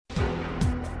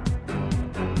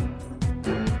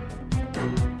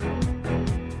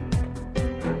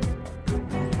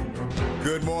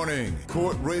Good morning.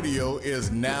 Court Radio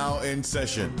is now in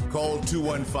session. Call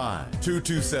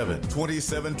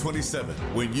 215-227-2727.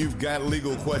 When you've got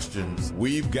legal questions,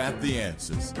 we've got the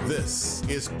answers. This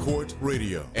is Court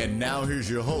Radio. And now here's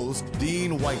your host,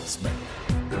 Dean Weitzman.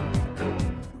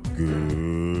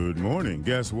 Good morning.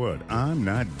 Guess what? I'm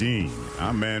not Dean.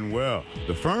 I'm Manuel.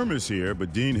 The firm is here,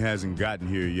 but Dean hasn't gotten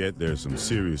here yet. There's some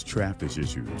serious traffic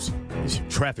issues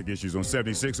on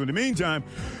 76. So in the meantime,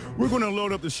 we're going to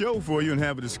load up the show for you and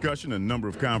have a discussion, a number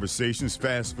of conversations,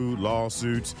 fast food,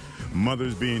 lawsuits,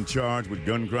 mothers being charged with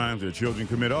gun crimes their children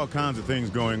commit, all kinds of things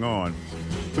going on.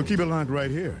 So keep it locked right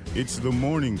here. It's the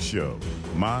morning show.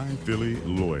 My Philly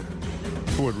Lawyer.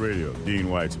 Court Radio, Dean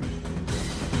Weitzman.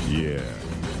 Yeah.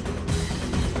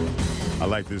 I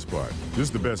like this part. This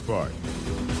is the best part.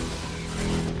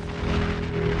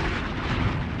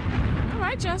 All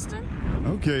right, Justin.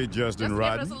 Okay, Justin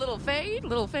Rodden. Giving us a little fade.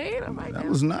 All right, that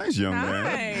was nice, young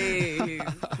man.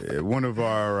 One of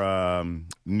our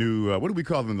new, what do we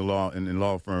call them in the law in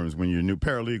law firms when you're new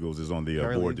paralegals is on the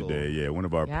board today. Yeah, one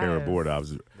of our para board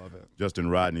officers. Love it.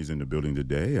 Justin Rodney's in the building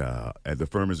today. The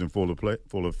firm is in full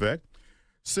effect.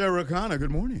 Sarah Connor, good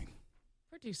morning.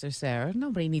 Producer Sarah,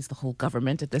 nobody needs the whole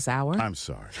government at this hour. I'm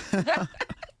sorry. I'm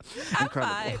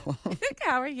fine.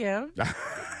 How are you?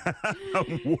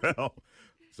 Well,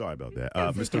 sorry about that.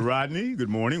 Mr. Rodney, good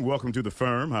morning. Welcome to the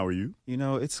firm. How are you? You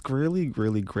know, it's really,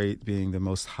 really great being the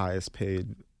most highest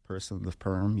paid person in the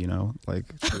firm, like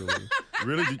truly.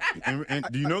 Really? And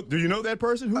do you know that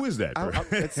person? Who is that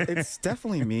person? It's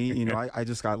definitely me. I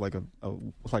just got like a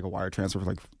wire transfer for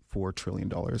like $4 trillion.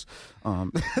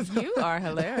 You are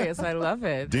hilarious. I love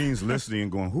it. Dean's listening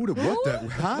and going, what?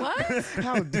 How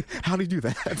do you do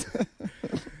that?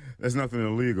 There's nothing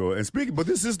illegal. And but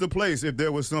this is the place if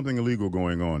there was something illegal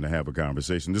going on to have a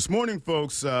conversation. This morning,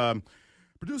 folks,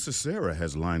 producer Sarah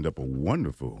has lined up a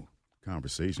wonderful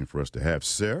conversation for us to have.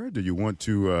 Sarah, do you want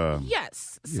to?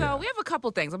 Yes. So we have a couple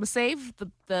things. I'm going to save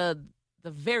the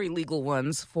very legal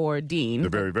ones for Dean. The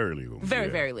very, very legal.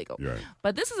 Very legal. Right.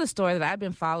 But this is a story that I've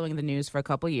been following the news for a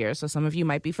couple years, so some of you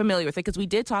might be familiar with it because we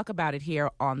did talk about it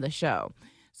here on the show.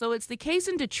 So it's the case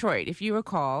in Detroit. If you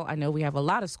recall, I know we have a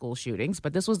lot of school shootings,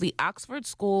 but this was the Oxford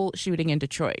school shooting in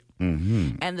Detroit.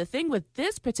 Mm-hmm. And the thing with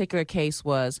this particular case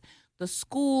was the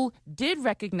school did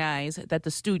recognize that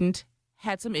the student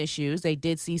had some issues. They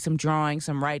did see some drawings,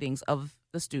 some writings of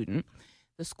the student.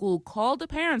 The school called the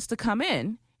parents to come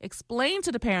in, explained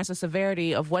to the parents the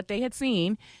severity of what they had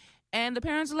seen, and the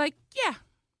parents were like, yeah,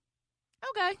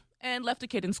 okay, and left the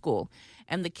kid in school.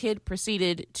 And the kid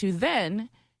proceeded to then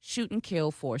shoot and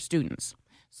kill 4 students.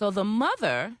 So the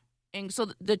mother, and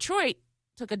so Detroit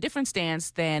took a different stance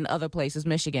than other places,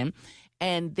 Michigan,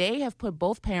 and they have put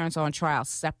both parents on trial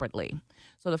separately.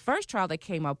 So the first trial that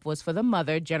came up was for the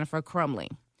mother, Jennifer Crumbley.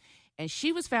 And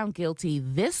she was found guilty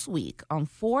this week on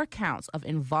 4 counts of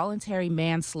involuntary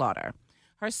manslaughter.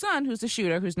 Her son, who's the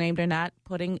shooter, whose name they're not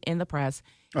putting in the press,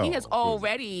 he is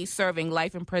already serving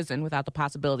life in prison without the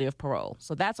possibility of parole.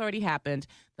 So that's already happened.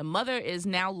 The mother is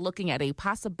now looking at a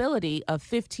possibility of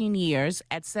 15 years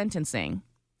at sentencing.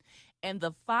 And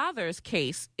the father's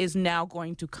case is now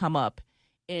going to come up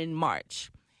in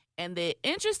March. And the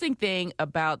interesting thing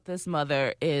about this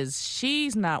mother is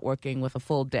she's not working with a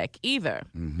full deck either,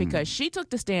 because she took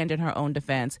the stand in her own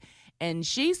defense. And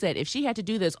she said if she had to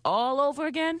do this all over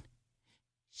again,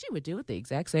 she would do it the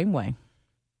exact same way.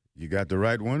 You got the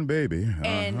right one, baby.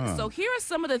 And so here are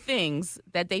some of the things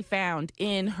that they found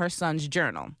in her son's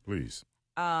journal. Please.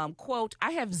 Quote,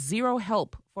 I have zero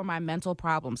help for my mental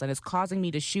problems and it's causing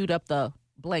me to shoot up the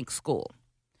blank school.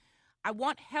 I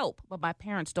want help, but my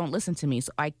parents don't listen to me,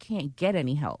 so I can't get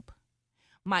any help.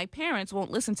 My parents won't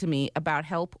listen to me about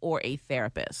help or a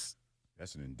therapist.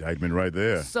 That's an indictment right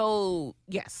there. So,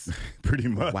 yes. Pretty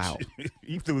much. Wow.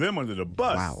 You threw them under the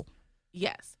bus. Wow.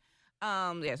 Yes.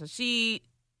 So she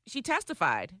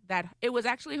testified that it was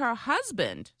actually her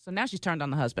husband, so now she's turned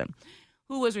on the husband,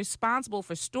 who was responsible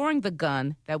for storing the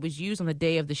gun that was used on the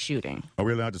day of the shooting. Are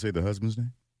we allowed to say the husband's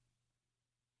name?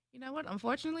 You know what?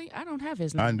 Unfortunately, I don't have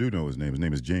his name. I do know his name. His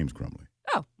name is James Crumbley.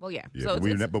 Oh, well, yeah. So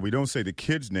but we don't say the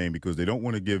kid's name because they don't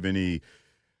want to give any,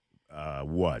 So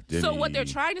what they're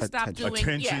trying to stop doing,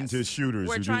 attention to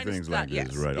shooters who do things like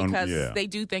this, right? Because they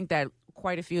do think that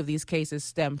quite a few of these cases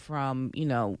stem from,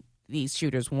 these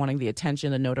shooters wanting the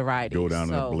attention, the notoriety. Go down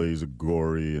in a blaze of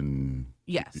glory and...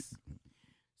 Yes.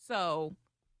 So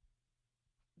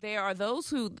there are those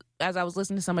who, as I was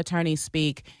listening to some attorneys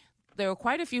speak, there were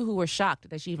quite a few who were shocked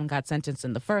that she even got sentenced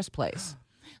in the first place.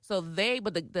 So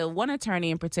but the one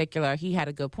attorney in particular, he had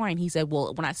a good point. He said,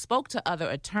 well, when I spoke to other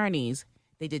attorneys,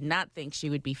 they did not think she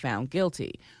would be found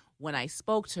guilty. when I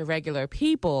spoke to regular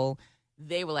people,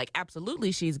 they were like,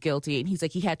 absolutely, she's guilty. And he's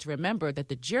like, he had to remember that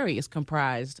the jury is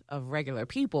comprised of regular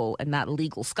people and not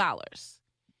legal scholars.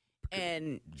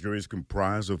 And jury is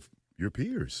comprised of your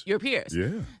peers. Your peers.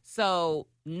 Yeah. So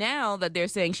now that they're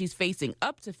saying she's facing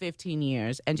up to 15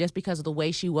 years, and just because of the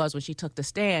way she was when she took the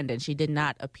stand and she did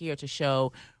not appear to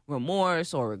show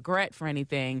remorse or regret for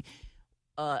anything,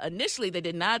 initially they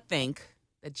did not think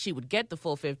that she would get the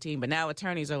full 15, but now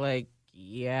attorneys are like,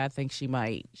 yeah, I think she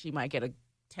might get a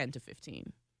 10 to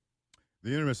 15.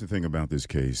 The interesting thing about this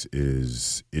case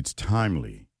is it's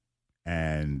timely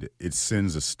and it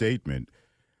sends a statement.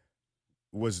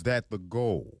 Was that the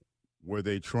goal? Were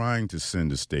they trying to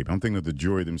send a statement? I'm thinking of the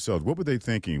jury themselves. What were they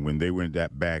thinking when they went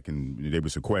that back and they were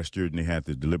sequestered and they had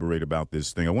to deliberate about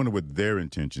this thing? I wonder what their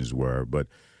intentions were.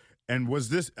 And was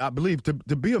this, I believe, to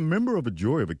be a member of a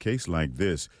jury of a case like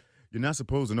this, you're not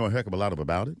supposed to know a heck of a lot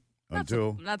about it.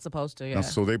 Not supposed to, yeah.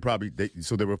 So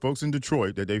so there were folks in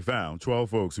Detroit that they found, 12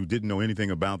 folks who didn't know anything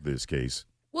about this case.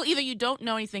 Well, either you don't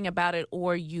know anything about it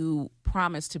or you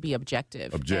promise to be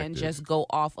objective and just go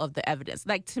off of the evidence.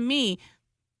 Like, to me,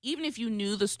 even if you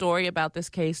knew the story about this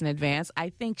case in advance, I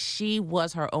think she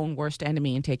was her own worst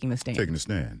enemy in taking the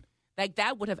stand. Like,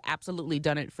 that would have absolutely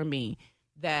done it for me.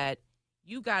 That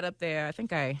you got up there, I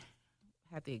think I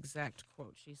had the exact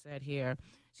quote she said here.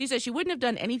 She said she wouldn't have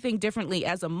done anything differently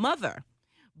as a mother,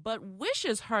 but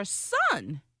wishes her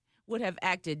son would have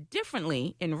acted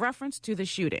differently in reference to the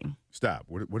shooting. Stop.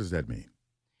 What does that mean?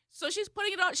 So she's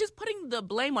putting the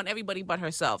blame on everybody but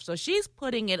herself. So she's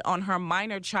putting it on her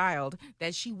minor child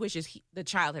that she wishes the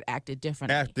child had acted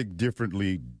differently. Acted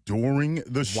differently during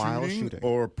the shooting?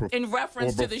 Or in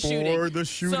reference to the shooting. Before the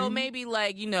shooting? So maybe,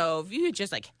 like, if you had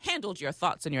just, like, handled your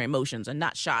thoughts and your emotions and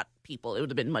not shot people, it would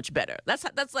have been much better.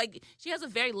 That's like, she has a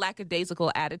very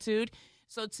lackadaisical attitude.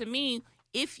 So to me,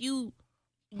 if you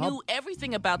knew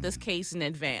everything about this case in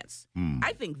advance,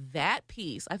 I think that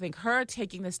piece, her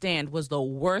taking the stand was the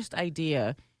worst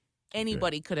idea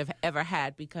anybody could have ever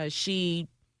had, because she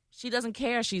doesn't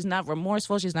care. She's not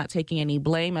remorseful. She's not taking any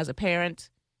blame as a parent.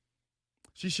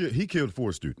 He killed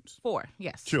 4 students. 4,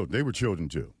 yes. Children. They were children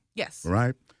too. Yes.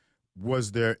 Right?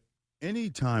 Was there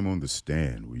any time on the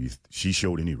stand where she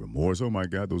showed any remorse? Oh, my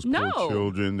God, those poor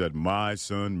children that my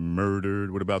son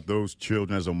murdered. What about those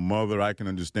children? As a mother, I can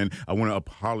understand. I want to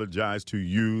apologize to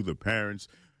you, the parents.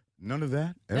 None of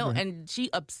that? Ever? No, and she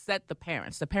upset the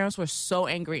parents. The parents were so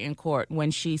angry in court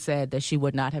when she said that she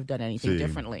would not have done anything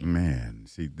differently. Man,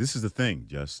 this is the thing,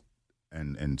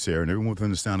 and Sarah, and everyone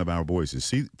within the sound of our voices.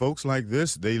 See, folks like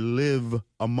this, they live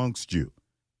amongst you,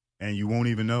 and you won't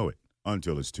even know it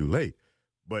until it's too late.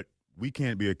 But we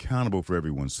can't be accountable for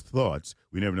everyone's thoughts.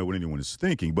 We never know what anyone is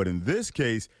thinking. But in this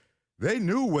case, they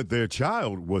knew what their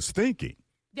child was thinking.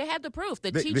 They had the proof.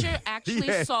 The teacher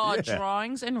actually saw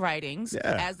drawings and writings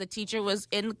as the teacher was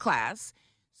in class,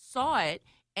 saw it,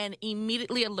 and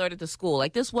immediately alerted the school.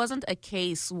 Like, this wasn't a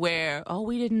case where,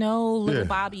 we didn't know little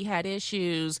Bobby had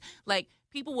issues. Like,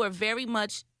 people were very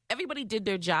much, everybody did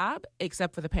their job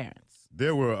except for the parents.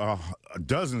 There were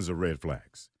dozens of red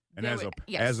flags. And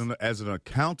as an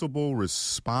accountable,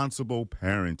 responsible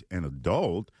parent and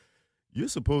adult, you're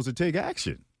supposed to take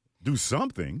action, do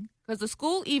something. Because the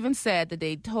school even said that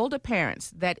they told the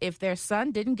parents that if their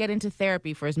son didn't get into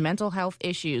therapy for his mental health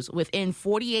issues within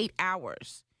 48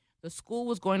 hours, the school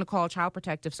was going to call Child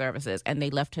Protective Services, and they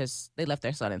left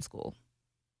their son in school.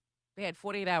 They had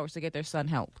 48 hours to get their son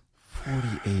help.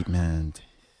 48, man.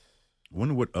 I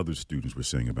wonder what other students were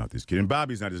saying about this kid. And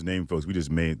Bobby's not his name, folks. We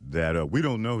just made that up. We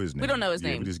don't know his name. We don't know his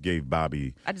name. We just gave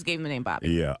Bobby. I just gave him the name Bobby.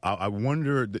 Yeah. I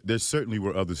wonder, there certainly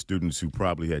were other students who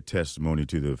probably had testimony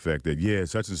to the effect that,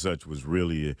 such and such was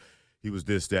really, he was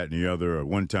this, that, and the other. Or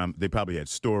one time, they probably had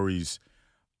stories.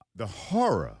 The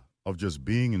horror of just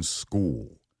being in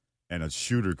school and a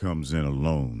shooter comes in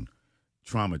alone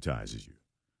traumatizes you.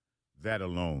 That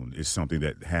alone is something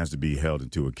that has to be held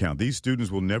into account. These students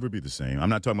will never be the same. I'm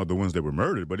not talking about the ones that were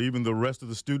murdered, but even the rest of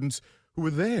the students who were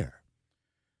there.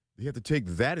 You have to take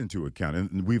that into account.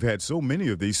 And we've had so many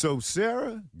of these. So,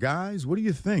 Sarah, guys, what do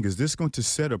you think? Is this going to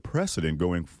set a precedent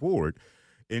going forward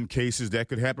in cases that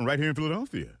could happen right here in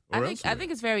Philadelphia? I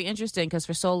think it's very interesting because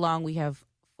for so long we have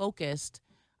focused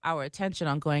our attention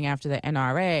on going after the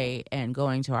NRA and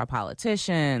going to our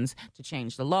politicians to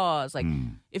change the laws. Like,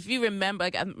 if you remember,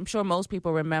 like, I'm sure most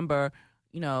people remember,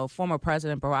 former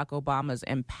President Barack Obama's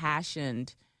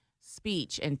impassioned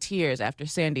speech and tears after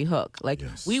Sandy Hook. Like,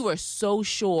 we were so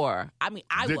sure. I mean,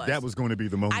 that was going to be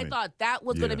the moment. I thought that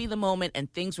was going to be the moment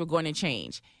and things were going to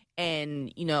change.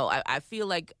 And, I feel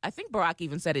like, I think Barack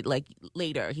even said it, like,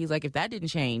 later. He's like, if that didn't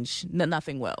change,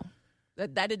 nothing will.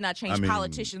 That did not change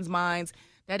politicians' minds.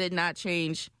 That did not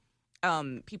change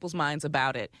people's minds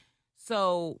about it.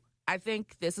 So I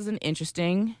think this is an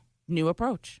interesting new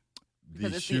approach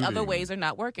because the other ways are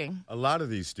not working. A lot of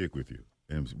these stick with you,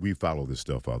 and we follow this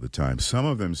stuff all the time. Some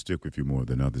of them stick with you more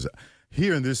than others.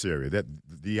 Here in this area, that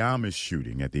the Amish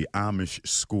shooting at the Amish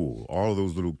school, all of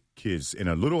those little kids in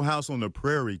a little house on the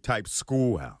prairie type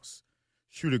schoolhouse.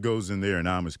 Shooter goes in there in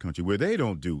Amish country where they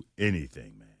don't do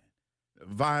anything, man.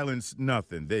 Violence,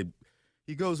 nothing.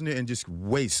 He goes in there and just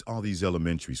wastes all these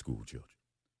elementary school children.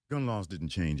 Gun laws didn't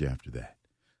change after that.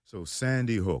 So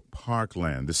Sandy Hook,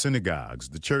 Parkland, the synagogues,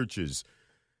 the churches,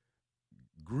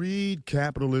 greed,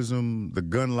 capitalism, the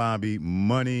gun lobby,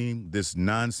 money, this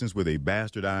nonsense where they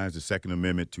bastardize the Second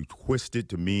Amendment to twist it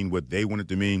to mean what they want it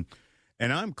to mean.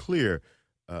 And I'm clear,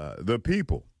 the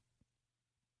people,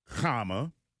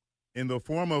 comma, in the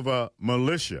form of a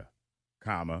militia,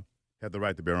 comma, have the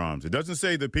right to bear arms. It doesn't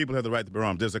say that people have the right to bear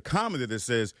arms. There's a comma there that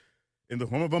says in the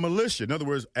form of a militia. In other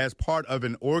words, as part of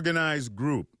an organized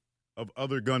group of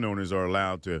other gun owners are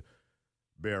allowed to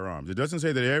bear arms. It doesn't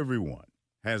say that everyone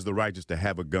has the right just to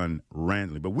have a gun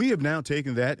randomly. But we have now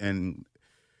taken that, and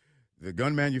the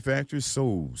gun manufacturers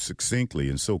so succinctly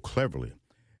and so cleverly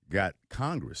got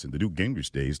Congress in the Newt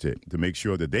Gingrich days to make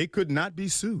sure that they could not be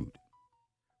sued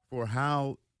for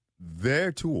how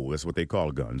their tool, that's what they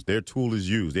call guns, their tool is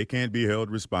used. They can't be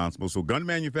held responsible. So gun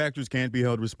manufacturers can't be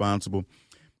held responsible.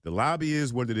 The lobby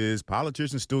is what it is.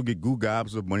 Politicians still get goo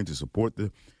gobs of money to support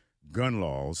the gun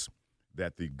laws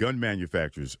that the gun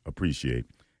manufacturers appreciate.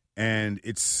 And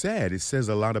it's sad. It says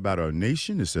a lot about our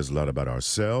nation. It says a lot about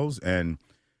ourselves. And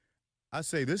I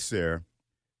say this, Sarah,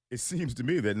 it seems to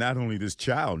me that not only this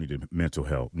child needed mental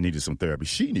health, needed some therapy,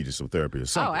 she needed some therapy or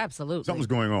something. Oh, absolutely. Something's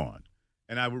going on.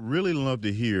 And I would really love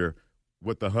to hear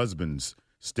what the husband's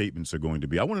statements are going to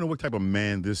be. I want to know what type of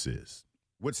man this is.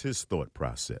 What's his thought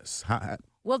process?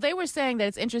 Well, they were saying that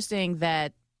it's interesting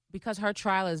that because her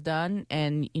trial is done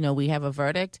and, we have a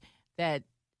verdict, that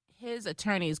his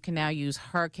attorneys can now use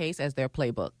her case as their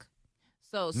playbook.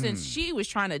 So since she was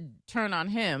trying to turn on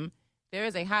him, there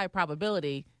is a high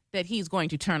probability that he's going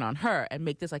to turn on her and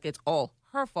make this like it's all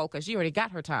her fault because she already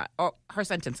got her time or her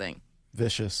sentencing.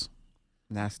 Vicious.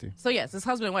 Nasty. So, yes, this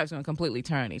husband and wife is going to completely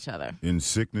turn each other. In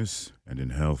sickness and in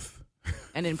health.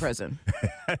 And in prison.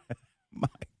 My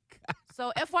God.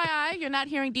 So, FYI, you're not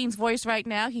hearing Dean's voice right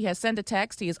now. He has sent a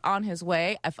text. He is on his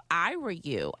way. If I were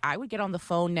you, I would get on the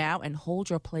phone now and hold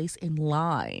your place in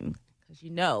line. Because,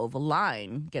 the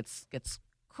line gets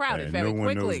crowded very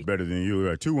quickly. No one knows better than you.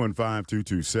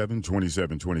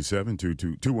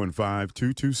 215-227-2727,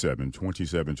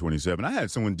 215-227-2727. I had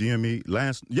someone DM me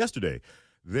yesterday.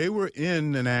 They were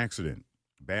in an accident,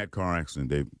 bad car accident.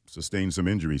 They sustained some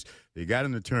injuries. They got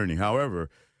an attorney.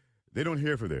 However, they don't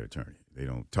hear from their attorney. They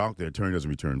don't talk. Their attorney doesn't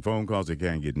return phone calls. They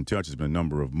can't get in touch. It's been a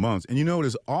number of months. And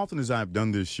as often as I've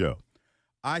done this show,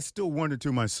 I still wonder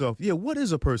to myself, what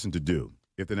is a person to do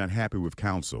if they're not happy with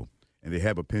counsel and they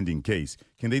have a pending case?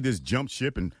 Can they just jump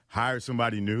ship and hire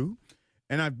somebody new?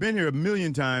 And I've been here a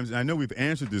million times, and I know we've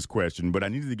answered this question, but I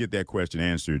needed to get that question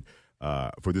answered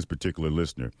for this particular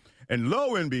listener. And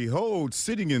lo and behold,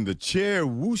 sitting in the chair,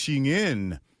 whooshing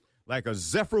in like a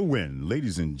zephyr wind,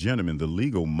 ladies and gentlemen, the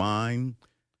legal mind,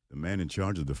 the man in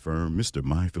charge of the firm, Mr.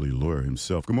 My Philly Lawyer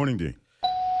himself. Good morning, Dean.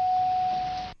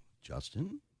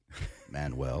 Justin,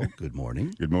 Manuel, good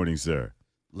morning. Good morning, sir.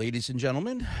 Ladies and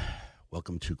gentlemen,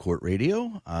 welcome to Court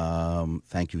Radio.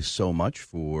 Thank you so much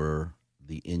for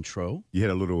the intro. You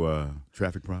had a little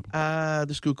traffic problem?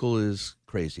 The Schuylkill is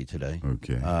crazy today.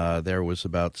 Okay. There was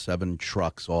about 7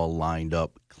 trucks all lined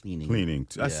up cleaning.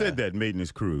 I said that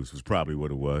maintenance crews was probably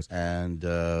what it was. And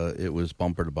it was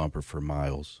bumper to bumper for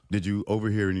miles. Did you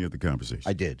overhear any of the conversation?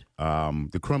 I did.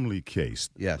 The Crumbley case.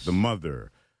 Yes. The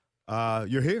mother.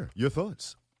 You're here. Your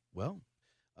thoughts? Well,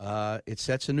 it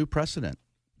sets a new precedent.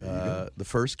 The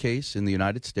first case in the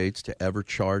United States to ever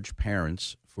charge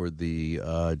parents for the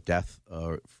death,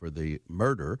 for the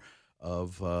murder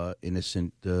of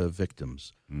innocent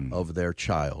victims of their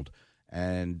child,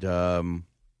 and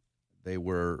they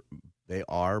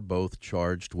are both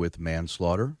charged with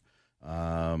manslaughter,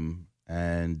 and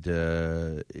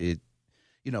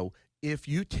if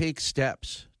you take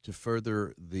steps to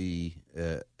further the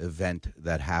event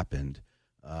that happened,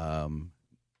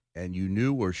 and you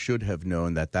knew or should have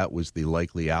known that was the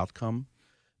likely outcome,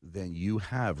 then you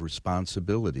have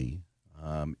responsibility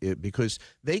because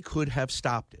they could have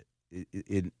stopped it.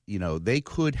 They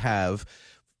could have.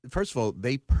 First of all,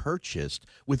 they purchased,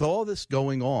 with all this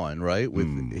going on, right,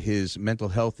 with his mental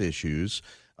health issues,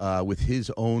 with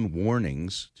his own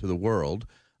warnings to the world,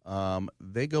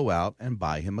 they go out and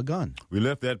buy him a gun. We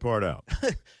left that part out.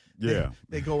 Yeah.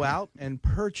 They go out and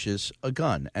purchase a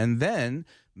gun and then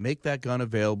make that gun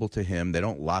available to him. They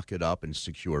don't lock it up and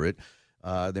secure it.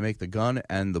 They make the gun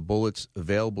and the bullets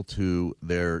available to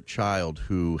their child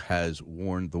who has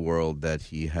warned the world that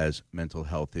he has mental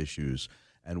health issues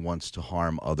and wants to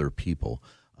harm other people.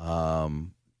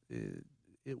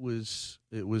 It was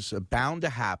bound to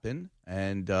happen,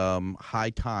 and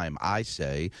high time, I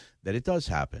say, that it does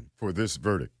happen. For this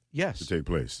verdict Yes. to take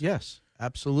place. Yes,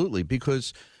 absolutely,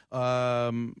 because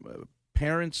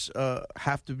parents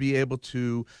have to be able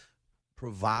to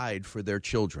provide for their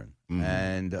children. Mhm.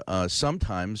 And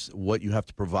sometimes what you have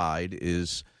to provide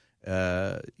is,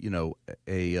 a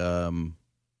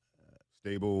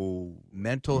Stable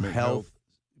mental health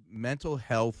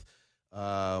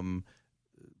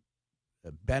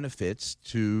benefits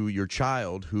to your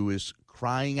child who is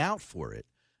crying out for it,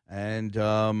 and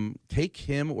take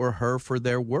him or her for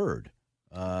their word.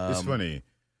 It's funny.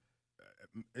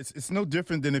 It's no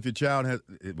different than if your child has.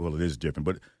 Well, it is different,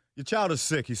 but your child is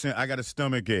sick. He's saying, "I got a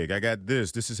stomach ache. I got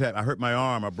this. This is happening. I hurt my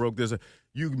arm. I broke this."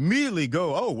 You immediately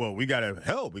go, "Oh, well, we got to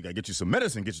help. We got to get you some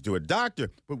medicine, get you to a doctor."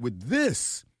 But with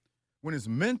this, when it's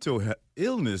mental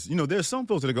illness, there's some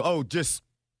folks that go, "Oh, just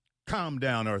calm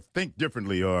down, or think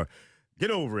differently, or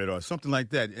get over it," or something like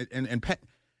that,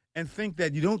 and think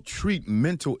that you don't treat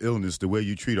mental illness the way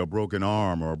you treat a broken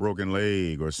arm or a broken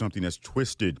leg or something that's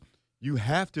twisted. You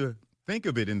have to think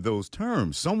of it in those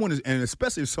terms. Someone is, and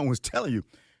especially if someone's telling you,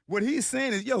 what he's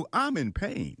saying is, "Yo, I'm in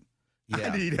pain.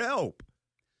 Yeah. I need help."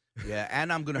 Yeah,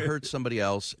 and I'm going to hurt somebody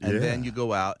else, and then you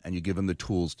go out and you give them the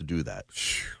tools to do that.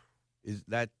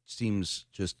 That seems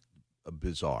just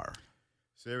bizarre.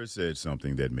 Sarah said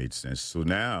something that made sense. So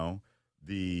now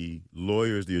the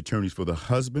lawyers, the attorneys for the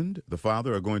husband, the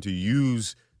father, are going to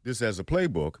use this as a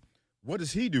playbook. What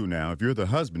does he do now? If you're the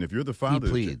husband, if you're the father,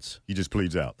 He pleads. He just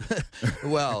pleads out.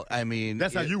 Well, I mean,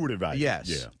 That's how you would advise.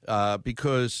 Yes, Yeah.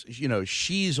 because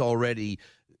she's already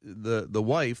the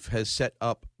wife has set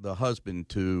up the husband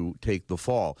to take the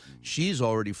fall. She's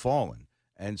already fallen,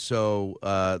 and so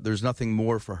there's nothing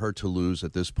more for her to lose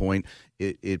at this point.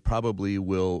 It probably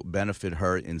will benefit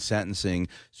her in sentencing,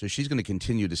 so she's going to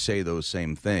continue to say those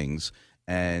same things.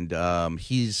 And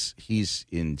he's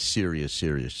in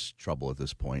serious trouble at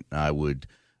this point. I would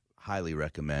highly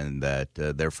recommend that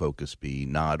their focus be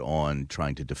not on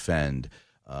trying to defend,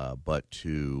 but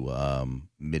to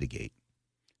mitigate.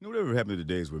 Whatever happened to the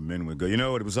days where men would go, "You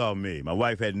know what, it was all me. My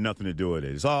wife had nothing to do with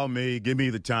it. It's all me. Give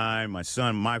me the time. My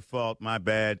son, my fault, my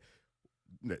bad."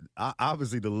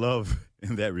 Obviously, the love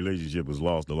in that relationship was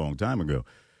lost a long time ago.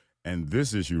 And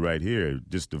this issue right here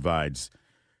just divides.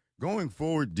 Going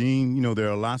forward, Dean,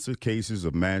 there are lots of cases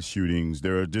of mass shootings.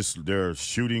 There are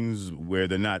shootings where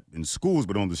they're not in schools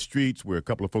but on the streets, where a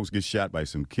couple of folks get shot by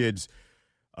some kids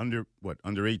under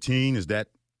 18? Is that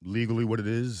legally what it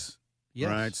is?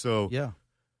 Yes. Right. So Yeah.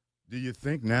 do you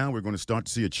think now we're going to start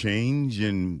to see a change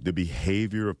in the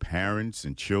behavior of parents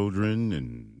and children?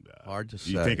 And Hard to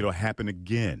say. Do you think it'll happen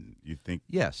again? You think?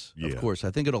 Yes, Yeah. of course.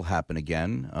 I think it'll happen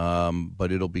again,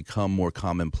 but it'll become more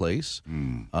commonplace.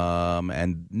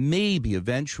 And maybe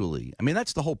eventually, I mean,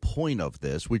 that's the whole point of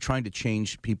this. We're trying to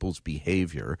change people's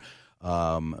behavior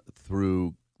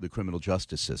through the criminal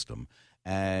justice system.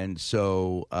 And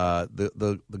so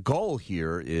the goal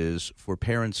here is for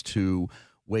parents to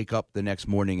wake up the next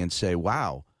morning and say,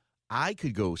 "Wow, I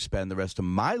could go spend the rest of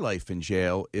my life in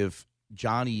jail if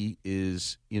Johnny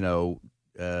is,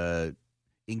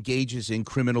 engages in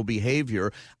criminal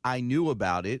behavior. I knew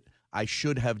about it. I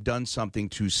should have done something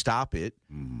to stop it,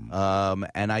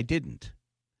 and I didn't."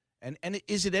 And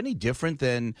is it any different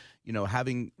than,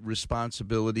 having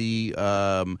responsibility,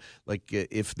 like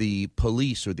if the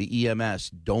police or the EMS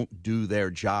don't do their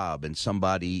job and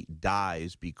somebody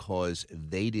dies because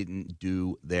they didn't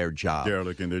do their job?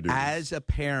 Derelict in their duties. As a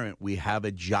parent, we have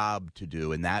a job to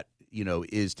do, and that,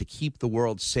 is to keep the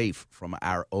world safe from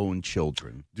our own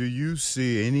children. Do you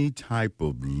see any type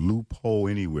of loophole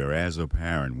anywhere as a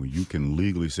parent where you can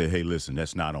legally say, "Hey, listen,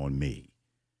 that's not on me"?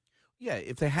 Yeah,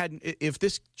 if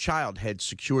this child had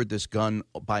secured this gun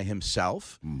by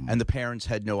himself and the parents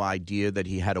had no idea that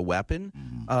he had a weapon,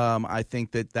 I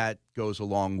think that goes a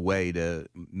long way to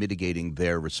mitigating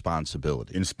their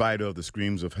responsibility. In spite of the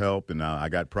screams of help and I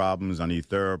got problems, I need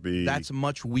therapy. That's a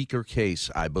much weaker case,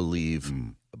 I believe.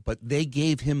 But they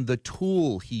gave him the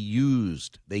tool he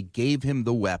used. They gave him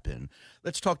the weapon.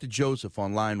 Let's talk to Joseph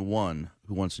on line 1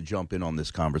 who wants to jump in on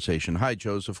this conversation. Hi,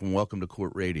 Joseph, and welcome to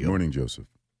Court Radio. Morning, Joseph.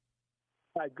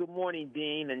 Hi, good morning,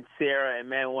 Dean and Sarah and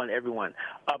Manuel and everyone.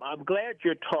 I'm glad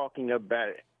you're talking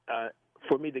about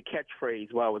for me, the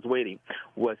catchphrase while I was waiting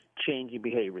was changing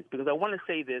behaviors. Because I want to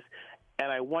say this,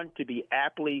 and I want to be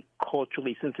aptly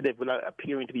culturally sensitive without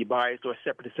appearing to be biased or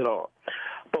separatist at all.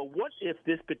 But what if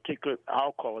this particular,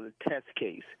 I'll call it a test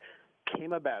case,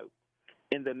 came about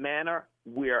in the manner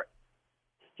where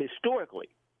historically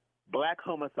black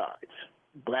homicides,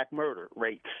 black murder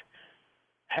rates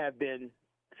have been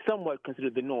somewhat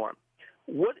considered the norm?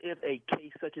 What if a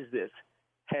case such as this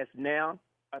has now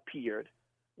appeared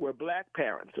where black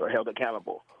parents are held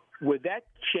accountable? Would that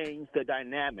change the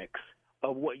dynamics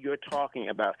of what you're talking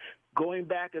about, going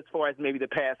back as far as maybe the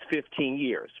past 15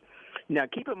 years? Now,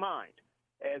 keep in mind,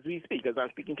 as we speak, as I'm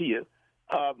speaking to you,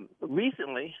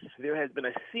 recently there has been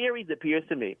a series, it appears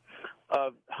to me,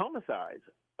 of homicides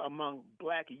among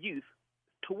black youth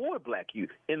toward black youth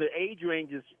in the age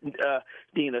ranges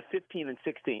being of 15 and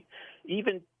 16,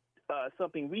 even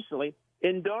something recently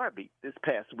in Derby this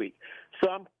past week. So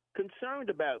I'm concerned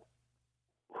about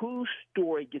whose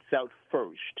story gets out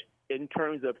first in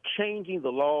terms of changing the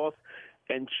laws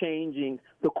and changing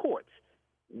the courts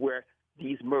where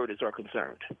these murders are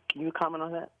concerned. Can you comment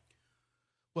on that?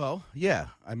 Well, yeah.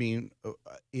 I mean,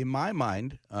 in my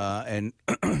mind, and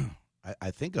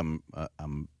I think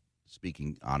I'm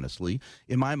speaking honestly,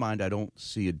 in my mind, I don't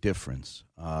see a difference.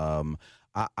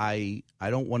 I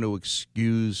don't want to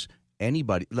excuse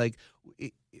anybody. Like,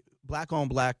 black on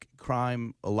black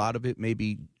crime, a lot of it may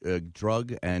be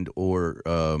drug and or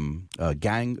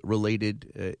gang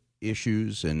related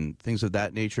issues and things of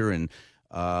that nature. And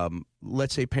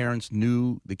let's say parents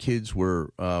knew the kids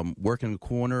were working a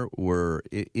corner, were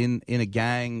in a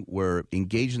gang, were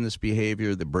engaged in this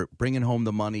behavior, they're bringing home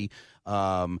the money,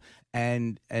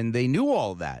 and they knew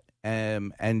all that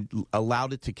and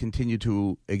allowed it to continue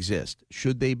to exist.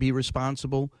 Should they be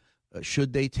responsible?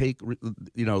 Should they take,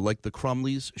 like the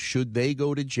Crumleys, should they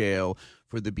go to jail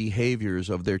for the behaviors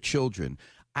of their children?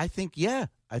 I think, yeah.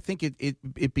 I think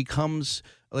it becomes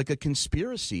like a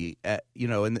conspiracy,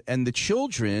 and the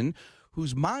children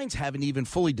whose minds haven't even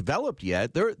fully developed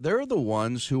yet, they're the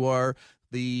ones who are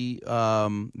the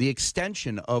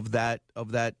extension of that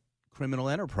criminal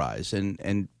enterprise,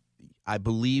 and I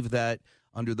believe that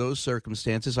under those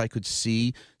circumstances, I could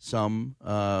see some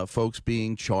folks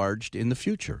being charged in the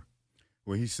future.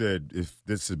 Well, he said if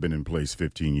this had been in place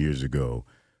 15 years ago,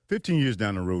 15 years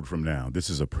down the road from now,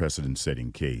 this is a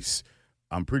precedent-setting case.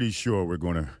 I'm pretty sure we're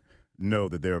going to know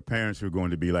that there are parents who are going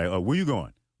to be like, oh, where you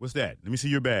going? What's that? Let me see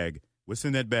your bag. What's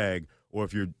in that bag? Or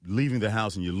if you're leaving the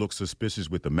house and you look suspicious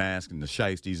with the mask and the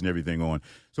shiesties and everything on.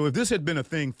 So if this had been a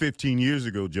thing 15 years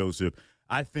ago, Joseph,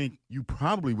 I think you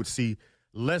probably would see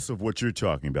less of what you're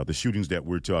talking about, the shootings that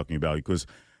we're talking about, because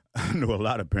I know a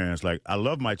lot of parents like, I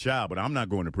love my child, but I'm not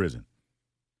going to prison.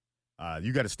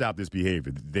 You got to stop this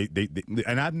behavior.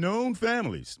 And I've known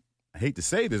families, I hate to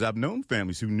say this, I've known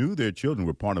families who knew their children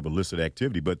were part of illicit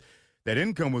activity, but that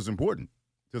income was important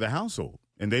to the household,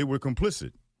 and they were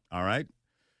complicit, all right?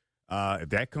 If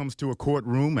that comes to a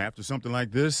courtroom after something like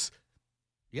this,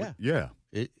 yeah.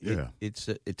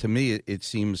 To me, it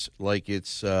seems like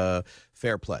it's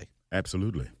fair play.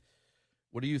 Absolutely.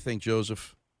 What do you think,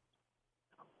 Joseph?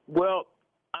 Well,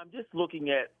 I'm just looking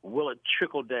at will it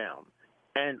trickle down?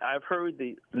 And I've heard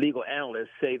the legal analysts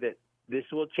say that this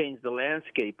will change the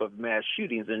landscape of mass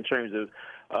shootings in terms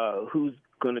of who's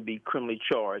going to be criminally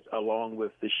charged along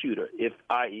with the shooter,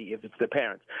 i.e., if it's the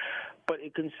parents. But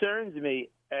it concerns me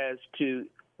as to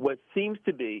what seems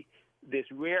to be this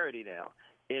rarity now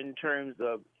in terms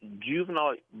of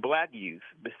juvenile black youth,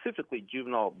 specifically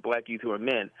juvenile black youth who are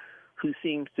men, who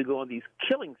seems to go on these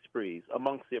killing sprees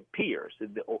amongst their peers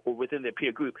or within their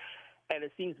peer group, and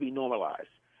it seems to be normalized.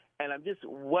 And I'm just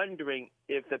wondering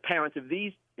if the parents of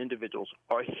these individuals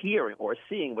are hearing or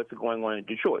seeing what's going on in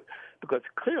Detroit, because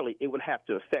clearly it would have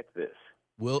to affect this,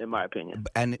 in my opinion.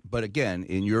 But again,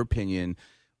 in your opinion,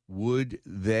 should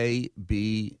they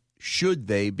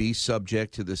be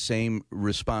subject to the same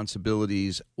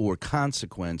responsibilities or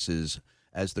consequences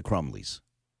as the Crumleys?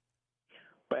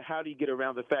 But how do you get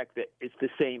around the fact that it's the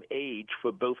same age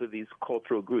for both of these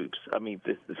cultural groups? I mean,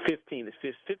 the 15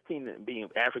 being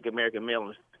African-American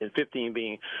male and 15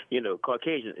 being,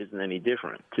 Caucasian isn't any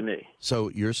different to me. So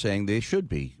you're saying they should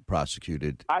be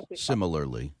prosecuted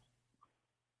similarly?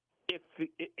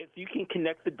 If you can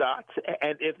connect the dots,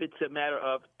 and if it's a matter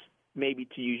of, maybe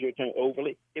to use your term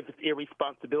overly, if it's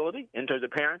irresponsibility in terms of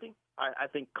parenting, I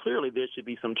think clearly there should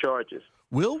be some charges.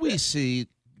 Will we see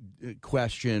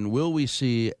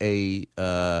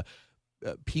a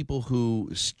people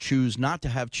who choose not to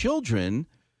have children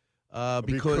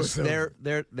because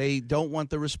they don't want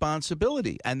the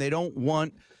responsibility and they don't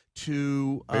want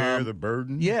to bear the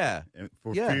burden? Yeah,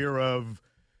 for fear of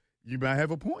You might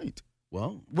have a point.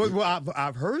 Well,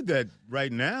 I've heard that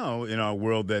right now in our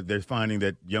world that they're finding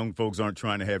that young folks aren't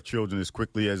trying to have children as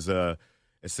quickly as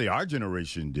say, our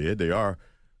generation did. They are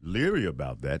leery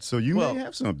about that. So you may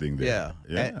have something there.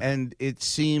 Yeah. And it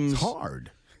seems it's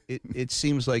hard. It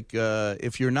seems like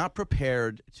if you're not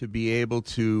prepared to be able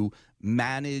to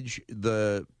manage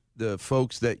the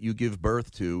folks that you give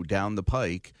birth to down the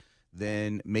pike,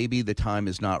 then maybe the time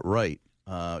is not right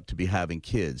to be having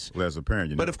kids. Well, as a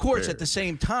parent, but of course, at the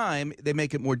same time, they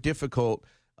make it more difficult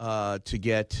to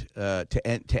get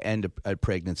to end a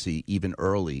pregnancy even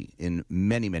early in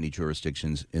many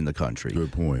jurisdictions in the country.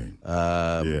 Good point.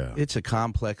 It's a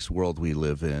complex world we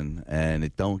live in, and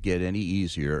it don't get any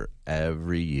easier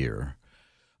every year.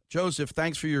 Joseph,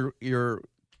 thanks for your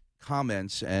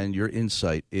comments and your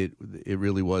insight. It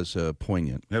really was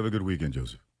poignant. Have a good weekend,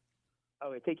 Joseph.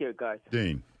 Okay, take care, guys.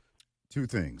 Dean, two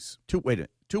things.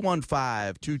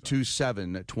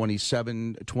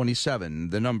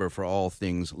 215-227-2727, the number for all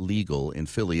things legal in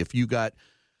Philly. If you got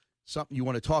something you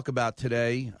want to talk about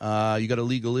today, you got a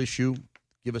legal issue,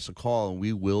 give us a call and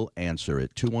we will answer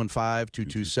it.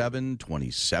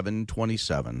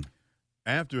 215-227-2727.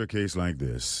 After a case like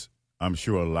this, I'm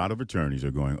sure a lot of attorneys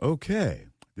are going, okay,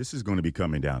 this is going to be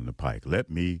coming down the pike. Let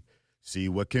me see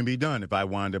what can be done if I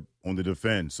wind up on the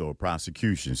defense or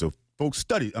prosecution. So folks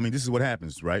study. I mean, this is what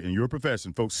happens, right? In your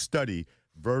profession, folks study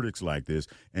verdicts like this,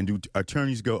 and do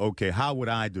attorneys go, okay, how would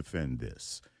I defend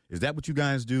this? Is that what you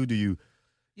guys do? Do you?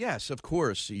 Yes, of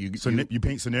course. You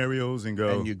paint scenarios and go.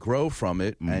 And you grow from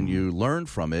it, and you learn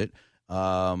from it.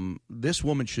 This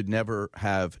woman should never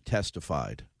have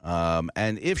testified.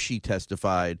 And if she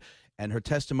testified, and her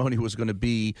testimony was going to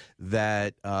be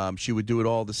that she would do it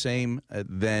all the same,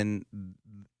 then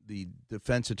the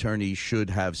defense attorney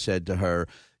should have said to her,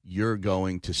 you're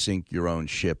going to sink your own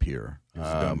ship here. It was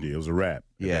a done deal. It was a wrap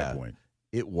at that point.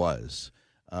 It was.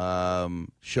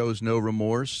 Shows no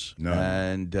remorse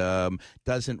and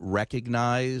doesn't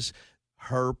recognize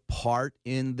her part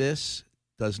in this,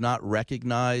 does not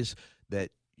recognize that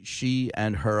she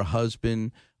and her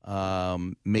husband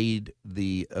made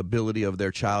the ability of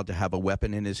their child to have a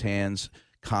weapon in his hands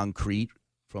concrete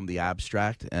from the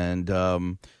abstract. And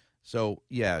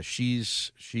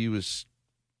she was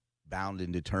bound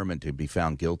and determined to be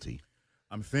found guilty.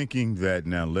 I'm thinking that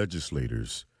now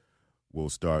legislators will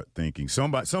start thinking,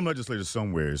 some legislators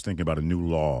somewhere is thinking about a new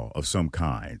law of some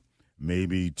kind,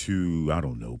 maybe to, I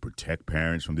don't know, protect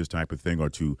parents from this type of thing or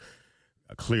to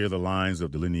clear the lines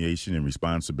of delineation and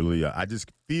responsibility. I just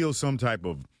feel some type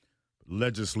of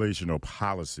legislation or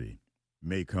policy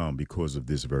may come because of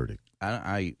this verdict.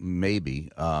 I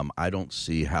don't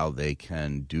see how they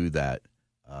can do that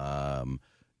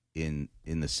in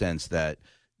the sense that,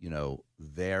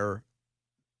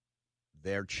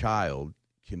 their child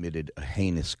committed a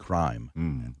heinous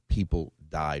crime. People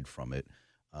died from it.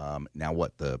 Now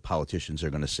what, the politicians are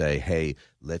going to say, hey,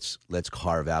 let's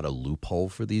carve out a loophole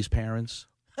for these parents?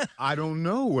 I don't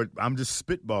know. I'm just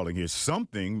spitballing here.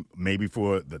 Something maybe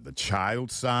for the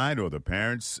child's side or the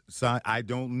parents' side. I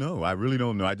don't know. I really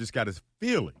don't know. I just got a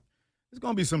feeling there's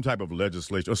going to be some type of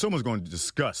legislation, or someone's going to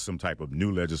discuss some type of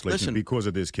new legislation because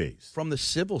of this case. From the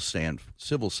civil side,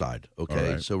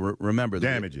 okay? Right. So remember.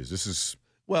 Damages. This is...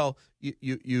 Well,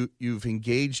 you've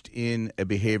engaged in a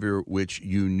behavior which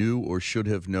you knew or should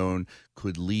have known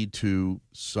could lead to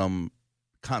some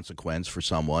consequence for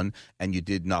someone, and you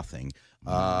did nothing.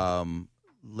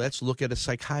 Let's look at a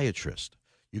psychiatrist.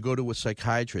 You go to a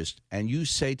psychiatrist, and you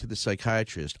say to the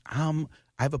psychiatrist, I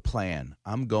have a plan.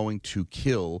 I'm going to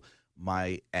kill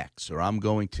my ex, or I'm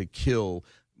going to kill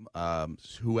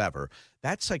whoever.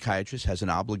 That psychiatrist has an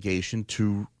obligation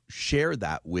to share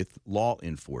that with law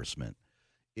enforcement.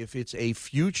 If it's a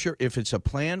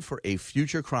plan for a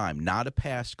future crime, not a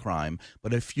past crime,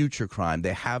 but a future crime,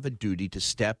 they have a duty to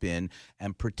step in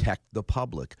and protect the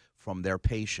public from their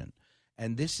patient.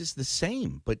 And this is the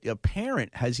same, but a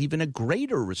parent has even a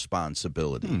greater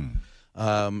responsibility.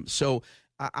 So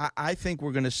I think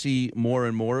we're going to see more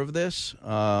and more of this.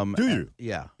 Do you?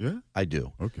 Yeah, Yeah? I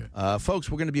do. Okay.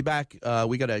 Folks, we're going to be back.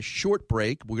 We got a short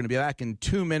break. We're going to be back in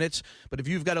 2 minutes. But if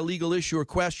you've got a legal issue or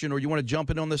question, or you want to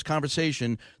jump in on this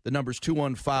conversation, the number's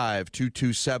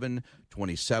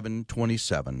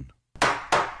 215-227-2727.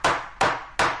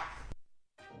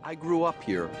 I grew up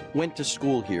here, went to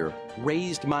school here,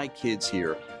 raised my kids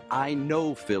here. I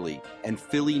know Philly, and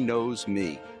Philly knows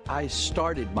me. I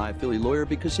started My Philly Lawyer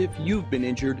because if you've been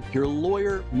injured, your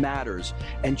lawyer matters,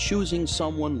 and choosing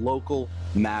someone local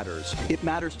matters. It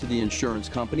matters to the insurance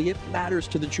company, it matters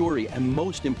to the jury, and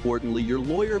most importantly, your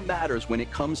lawyer matters when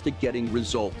it comes to getting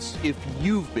results. If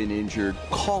you've been injured,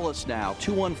 call us now,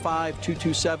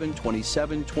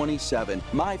 215-227-2727.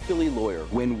 My Philly Lawyer,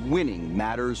 when winning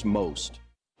matters most.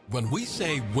 When we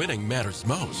say winning matters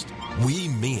most, we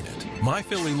mean it. My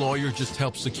Philly Lawyer just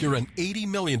helped secure an $80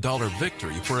 million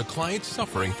victory for a client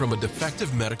suffering from a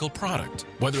defective medical product.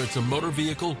 Whether it's a motor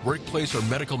vehicle, workplace, or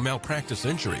medical malpractice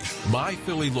injury, My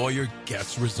Philly Lawyer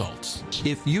gets results.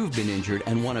 If you've been injured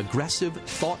and want aggressive,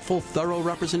 thoughtful, thorough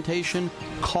representation,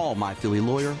 call My Philly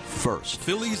Lawyer first.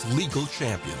 Philly's legal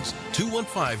champions,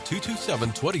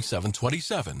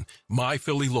 215-227-2727. My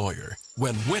Philly Lawyer,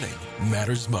 when winning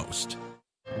matters most.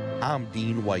 I'm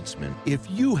Dean Weitzman. If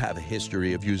you have a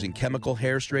history of using chemical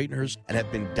hair straighteners and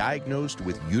have been diagnosed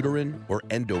with uterine or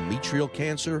endometrial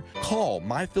cancer, call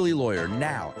My Philly Lawyer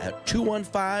now at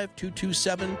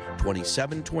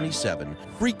 215-227-2727.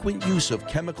 Frequent use of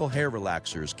chemical hair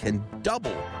relaxers can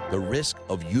double the risk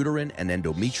of uterine and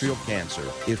endometrial cancer.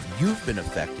 If you've been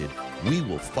affected, we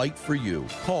will fight for you.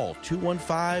 Call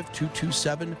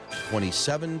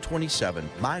 215-227-2727.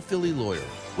 My Philly Lawyer,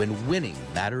 when winning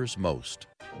matters most.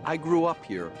 I grew up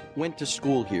here, went to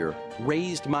school here,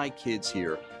 raised my kids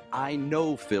here. I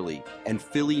know Philly, and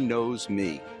Philly knows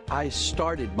me. I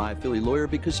started My Philly Lawyer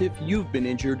because if you've been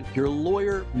injured, your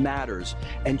lawyer matters,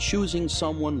 and choosing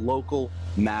someone local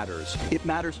matters. It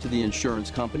matters to the insurance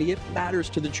company, it matters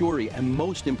to the jury, and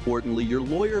most importantly, your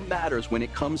lawyer matters when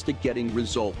it comes to getting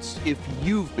results. If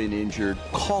you've been injured,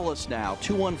 call us now,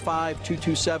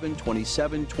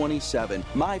 215-227-2727.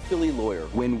 My Philly Lawyer,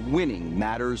 when winning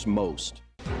matters most.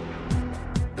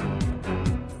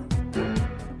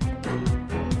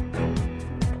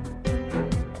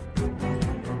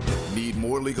 Need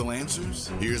more legal answers?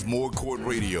 Here's more Court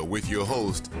Radio with your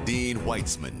host, Dean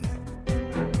Weitzman.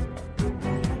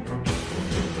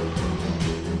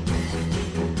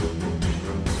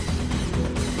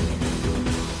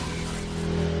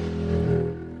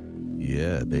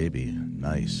 Yeah, baby.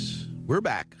 Nice. We're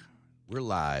back. We're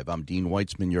live. I'm Dean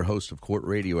Weitzman, your host of Court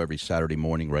Radio every Saturday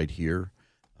morning right here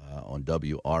on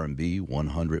WRMB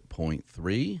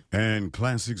 100.3. And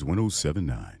Classics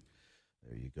 107.9.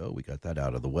 There you go. We got that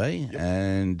out of the way. Yep.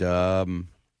 And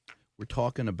we're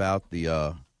talking about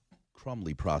the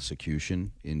Crumbley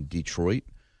prosecution in Detroit.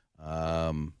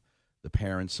 The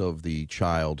parents of the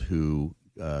child who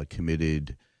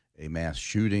committed a mass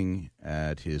shooting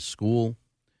at his school.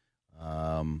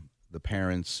 The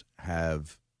parents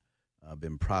have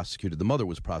been prosecuted. The mother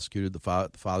was prosecuted. The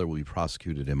father will be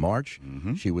prosecuted in March.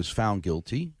 Mm-hmm. She was found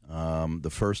guilty, the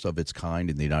first of its kind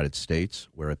in the United States,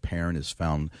 where a parent is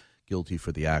found guilty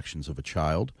for the actions of a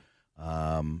child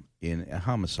in a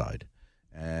homicide.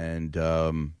 And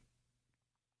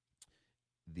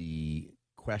the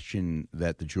question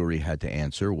that the jury had to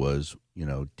answer was,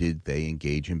 did they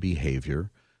engage in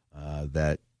behavior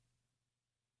that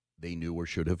they knew or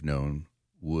should have known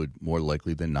would more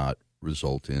likely than not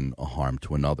result in a harm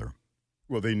to another?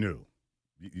 Well, they knew.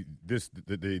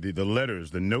 The letters,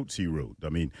 the notes he wrote. I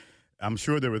mean, I'm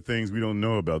sure there were things we don't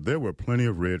know about. There were plenty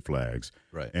of red flags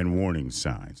and warning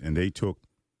signs, and they took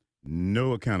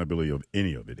no accountability of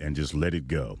any of it and just let it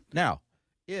go. Now,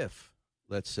 if,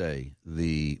 let's say,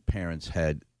 the parents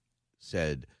had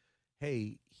said,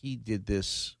 hey, he did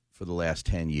this for the last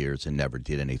 10 years and never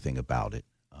did anything about it.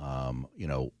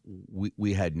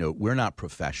 We're not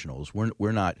professionals.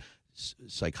 We're not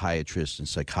psychiatrists and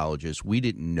psychologists. We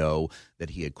didn't know that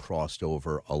he had crossed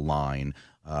over a line.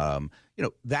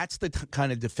 That's the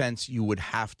kind of defense you would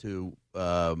have to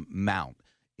mount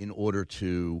in order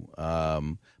to.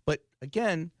 But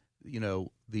again,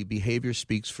 the behavior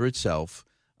speaks for itself,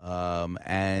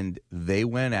 and they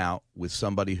went out with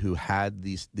somebody who had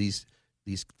these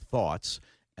thoughts,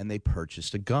 and they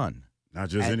purchased a gun. Not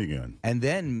just any gun. And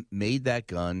then made that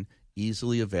gun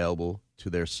easily available to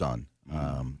their son.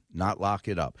 Not lock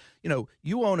it up. You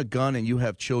own a gun and you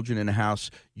have children in a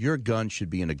house, your gun should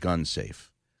be in a gun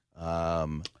safe.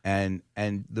 And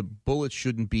the bullets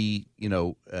shouldn't be,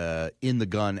 in the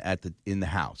gun in the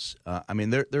house.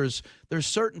 There's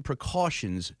certain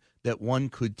precautions that one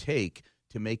could take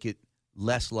to make it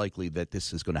less likely that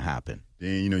this is going to happen.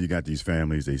 Then, you got these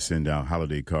families, they send out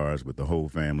holiday cards with the whole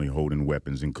family holding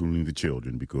weapons, including the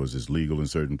children, because it's legal in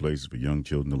certain places for young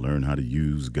children to learn how to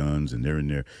use guns, and they're in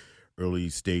their early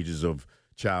stages of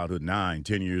childhood, 9,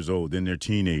 10 years old, then they're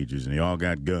teenagers, and they all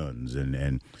got guns.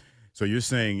 And so you're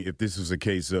saying if this was a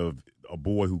case of a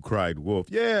boy who cried wolf.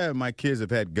 Yeah, my kids have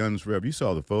had guns forever. You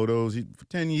saw the photos for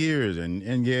 10 years.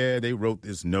 And yeah, they wrote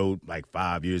this note like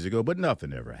 5 years ago, but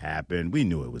nothing ever happened. We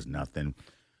knew it was nothing.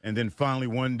 And then finally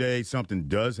one day something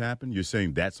does happen. You're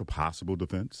saying that's a possible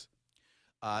defense?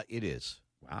 It is.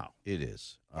 Wow. It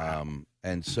is.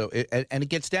 And so it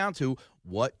gets down to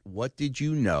what did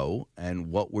you know, and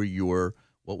what were your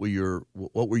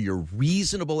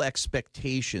reasonable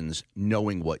expectations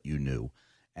knowing what you knew.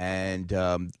 And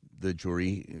the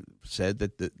jury said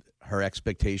that her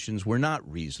expectations were not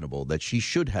reasonable, that she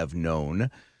should have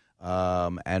known,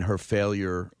 and her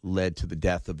failure led to the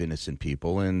death of innocent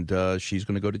people, and she's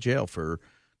going to go to jail for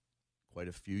quite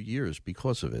a few years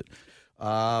because of it.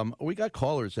 We got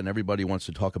callers, and everybody wants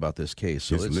to talk about this case.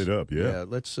 So it's lit up, yeah.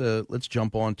 Let's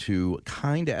jump on to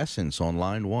Kind Essence on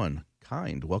line one.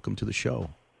 Kind, welcome to the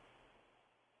show.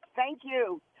 Thank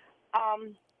you.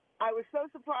 I was so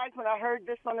surprised when I heard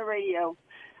this on the radio.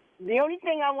 The only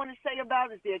thing I want to say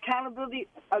about it is the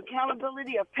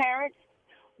accountability of parents.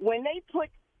 When they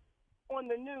put on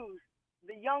the news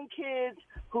the young kids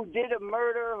who did a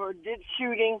murder or did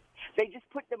shooting, they just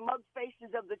put the mug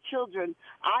faces of the children.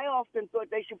 I often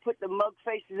thought they should put the mug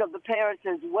faces of the parents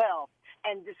as well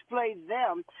and display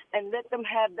them and let them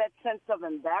have that sense of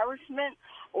embarrassment,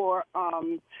 or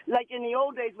like in the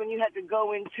old days when you had to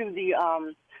go into the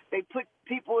they put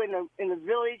people in the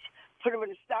village, put them in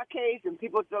the stockades, and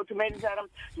people throw tomatoes at them.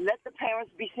 Let the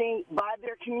parents be seen by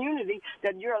their community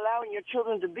that you're allowing your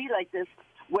children to be like this,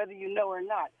 whether you know or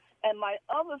not. And my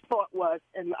other thought was,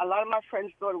 and a lot of my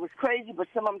friends thought it was crazy, but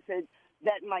some of them said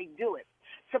that might do it.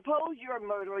 Suppose you're a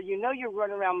murderer. You know you're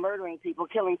running around murdering people,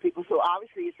 killing people, so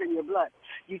obviously it's in your blood.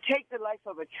 You take the life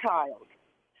of a child.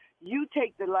 You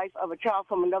take the life of a child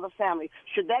from another family.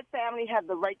 Should that family have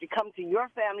the right to come to your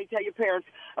family, tell your parents,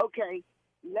 okay,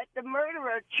 let the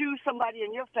murderer choose somebody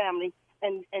in your family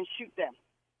and shoot them?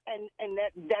 And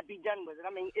that be done with it.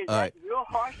 I mean, is that real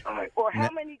harsh? Or how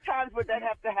many times would that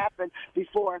have to happen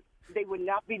before they would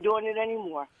not be doing it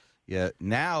anymore? Yeah,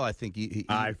 now I think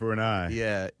eye for an eye.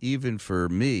 Yeah, even for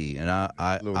me, and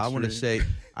I want to say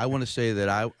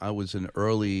that I was an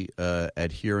early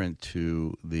adherent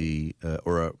to the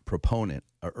or a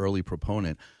early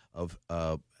proponent of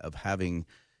having,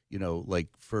 like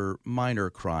for minor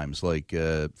crimes like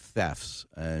thefts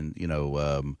and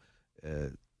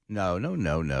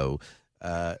No.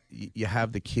 You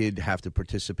have the kid have to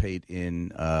participate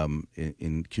in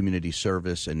community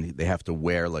service, and they have to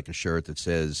wear like a shirt that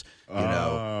says,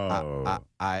 I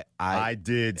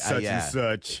did such and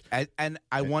such. And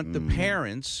I want the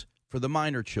parents, for the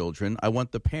minor children, I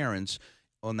want the parents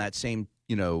on that same,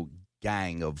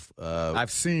 gang of I've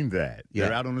seen that. Yeah.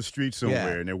 They're out on the street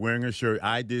somewhere and they're wearing a shirt.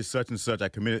 I did such and such. I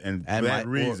committed, and for that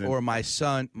reason. Or my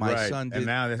son did. And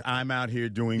now I'm out here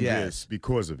doing this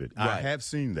because of it. Right. I have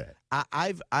seen that.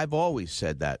 I've always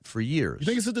said that for years. You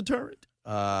think it's a deterrent?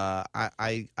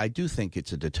 I do think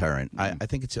it's a deterrent. I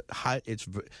think it's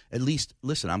at least,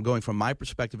 listen, I'm going from my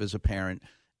perspective as a parent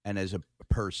and as a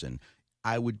person.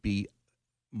 I would be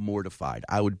mortified.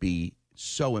 I would be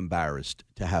so embarrassed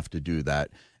to have to do that.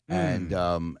 And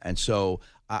so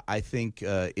I think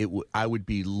I would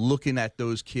be looking at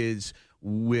those kids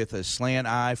with a slant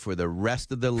eye for the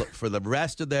rest of their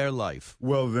life.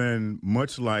 Well, then,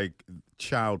 much like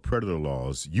child predator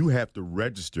laws, you have to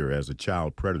register as a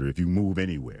child predator if you move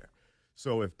anywhere.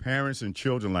 So if parents and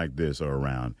children like this are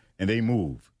around and they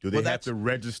move, do they have to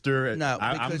register? No,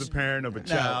 I'm the parent of a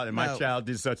child, and my child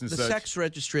did such and such. The sex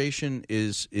registration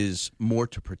is more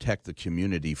to protect the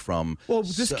community from. Well,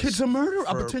 this kid's a murderer,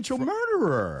 a potential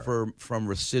murderer. From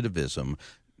recidivism.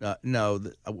 No,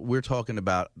 we're talking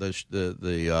about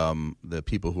the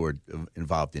people who are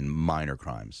involved in minor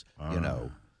crimes. Okay.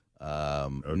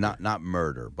 Not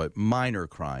murder, but minor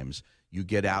crimes. You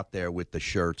get out there with the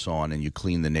shirts on and you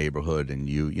clean the neighborhood and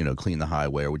you clean the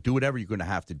highway or do whatever you're going to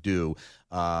have to do,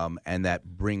 and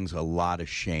that brings a lot of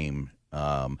shame.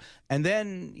 And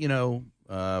then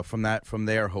from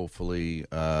there, hopefully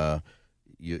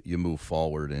you move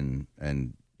forward and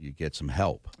you get some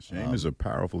help. Shame is a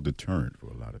powerful deterrent for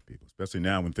a lot of people, especially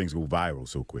now when things go viral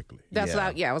so quickly. That's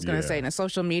what I was going to say. In the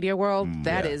social media world,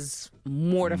 that is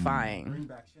mortifying. Bring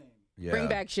back shame. Yeah. Bring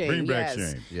back shame. Bring back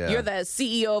yes. shame. Yeah. You're the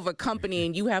CEO of a company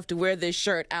and you have to wear this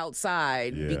shirt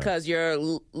outside because your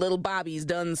little Bobby's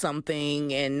done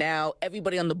something, and now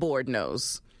everybody on the board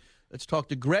knows. Let's talk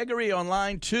to Gregory on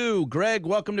line 2. Greg,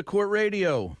 welcome to Court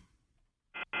Radio.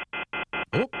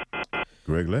 Oh.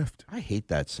 Greg left. I hate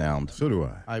that sound. So do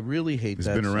I. I really hate that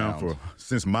sound. It's been around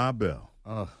since my bell.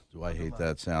 Oh, do I hate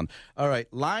that sound. All right,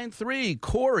 line 3,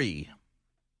 Corey.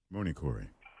 Morning, Corey.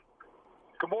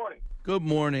 Good morning. Good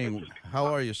morning. How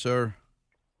are you, sir?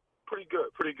 Pretty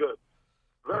good, pretty good.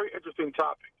 Very interesting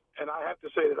topic. And I have to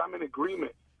say that I'm in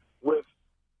agreement with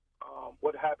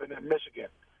what happened in Michigan.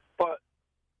 But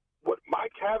what my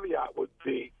caveat would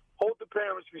be, hold the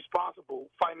parents responsible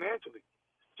financially.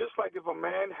 Just like if a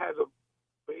man has a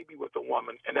baby with a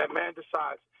woman and that man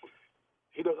decides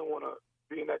he doesn't want to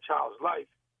be in that child's life,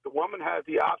 the woman has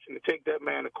the option to take that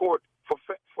man to court for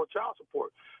child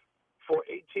support for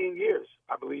 18 years,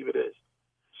 I believe it is.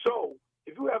 So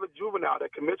if you have a juvenile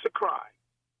that commits a crime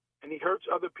and he hurts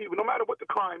other people, no matter what the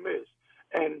crime is,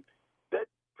 and that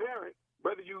parent,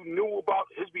 whether you knew about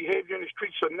his behavior in the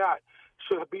streets or not,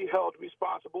 should be held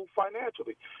responsible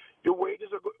financially. Your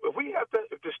wages are good.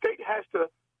 If the state has to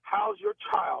house your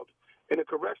child in a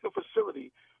correctional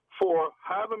facility for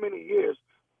however many years,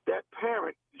 that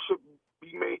parent should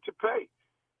be made to pay,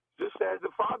 just as the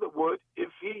father would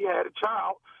if he had a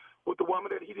child with a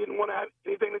woman that he didn't want to have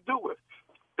anything to do with.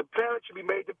 The parent should be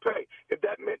made to pay. If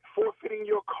that meant forfeiting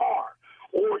your car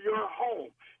or your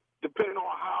home, depending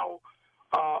on how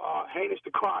heinous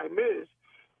the crime is,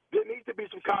 there needs to be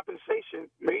some compensation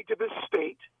made to the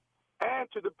state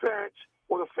and to the parents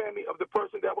or the family of the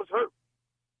person that was hurt.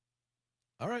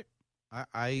 All right.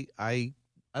 I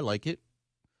like it.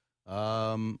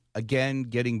 Again,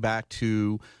 getting back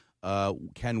to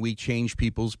can we change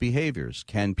people's behaviors?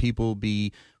 Can people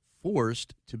be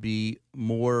forced to be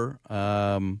more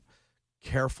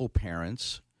careful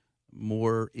parents,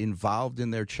 more involved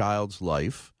in their child's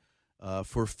life,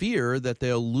 for fear that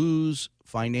they'll lose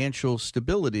financial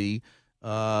stability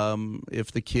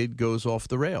if the kid goes off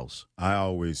the rails? I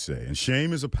always say, and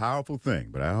shame is a powerful thing,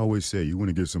 but I always say you want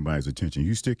to get somebody's attention,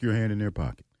 you stick your hand in their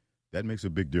pocket. That makes a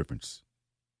big difference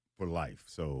for life.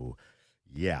 So,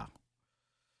 yeah.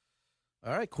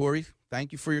 All right, Corey,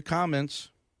 thank you for your comments.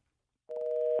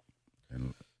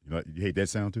 And you hate that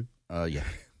sound too? Yeah.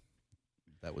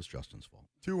 That was Justin's fault.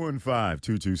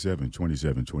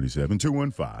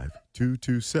 215-227-2727.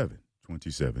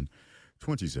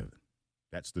 215-227-2727.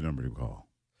 That's the number to call.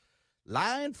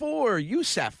 Line 4,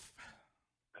 Yusef.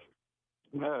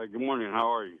 Good morning.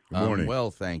 How are you? Good morning.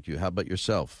 Well, thank you. How about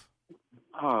yourself?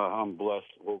 I'm blessed.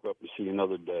 Woke up to see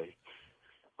another day.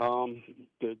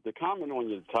 The comment on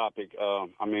your topic,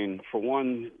 for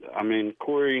one,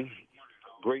 Corey,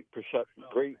 great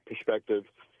perspective,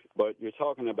 but you're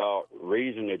talking about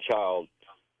raising a child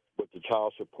with the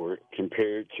child support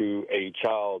compared to a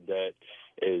child that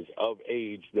is of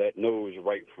age that knows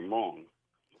right from wrong.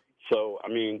 So,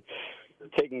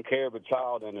 taking care of a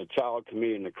child and a child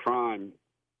committing a crime,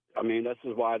 this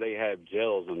is why they have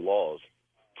jails and laws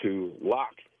to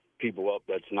lock people up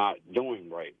that's not doing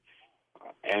right.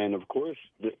 And, of course,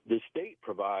 the state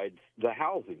provides the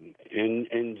housing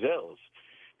in jails,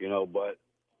 but,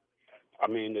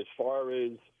 as far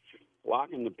as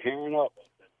locking the parent up,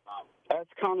 that's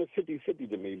kind of 50-50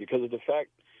 to me because of the fact,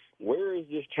 where is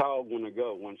this child going to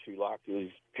go once you lock his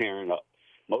parent up?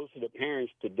 Most of the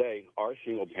parents today are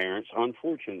single parents.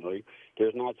 Unfortunately,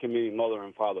 there's not too many mother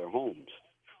and father homes.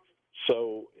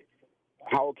 So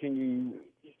how can you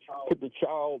put the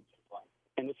child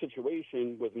in a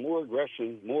situation with more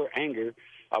aggression, more anger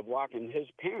of locking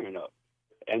his parent up?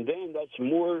 And then that's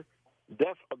more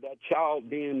death of that child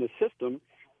being in the system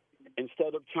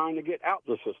instead of trying to get out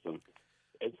the system.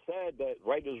 It's sad that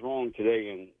right is wrong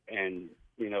today, and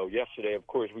yesterday, of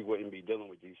course, we wouldn't be dealing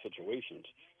with these situations.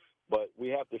 But we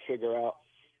have to figure out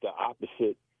the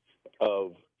opposite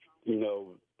of,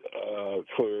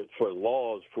 for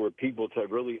laws, for people to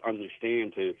really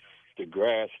understand, to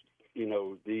grasp,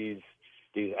 these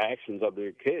actions of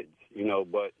their kids,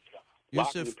 but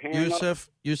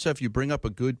Yusef, you bring up a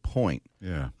good point.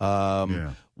 Yeah.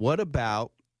 What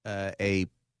about a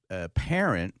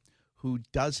parent who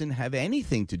doesn't have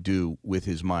anything to do with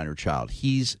his minor child?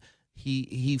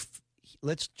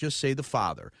 Let's just say the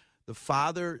father. The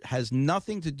father has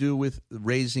nothing to do with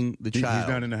raising the child. He's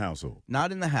not in the household.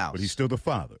 Not in the house. But he's still the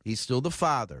father. He's still the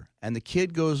father. And the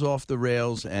kid goes off the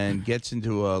rails and gets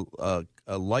into a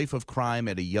life of crime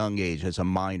at a young age as a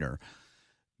minor.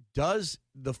 Does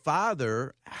the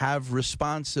father have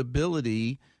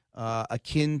responsibility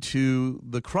akin to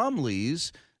the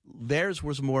Crumbleys? Theirs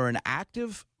was more an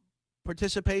active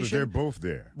participation. They're both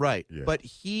there. Right. Yeah. But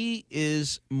he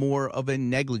is more of a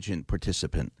negligent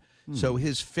participant. So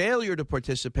his failure to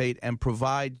participate and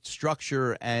provide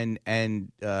structure and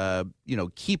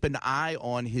keep an eye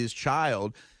on his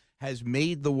child has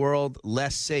made the world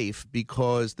less safe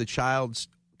because the child's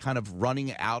kind of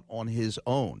running out on his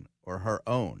own or her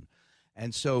own.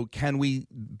 And so can we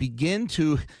begin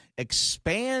to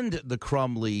expand the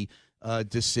Crumbley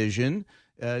decision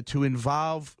to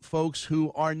involve folks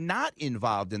who are not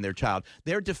involved in their child.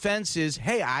 Their defense is,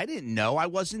 hey, I didn't know. I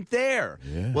wasn't there.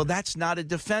 Yeah. Well, that's not a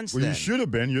defense Well, then. you should have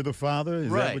been. You're the father. Is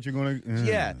right. that what you're going to?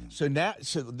 Yeah. So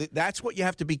that's what you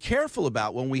have to be careful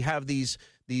about when we have these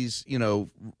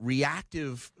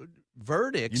reactive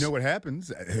verdicts. You know what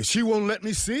happens? She won't let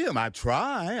me see him. I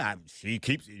try. She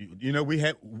keeps. We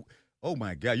have. Oh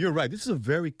my God, you're right. This is a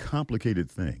very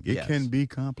complicated thing. It can be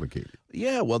complicated.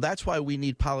 Yeah, well, that's why we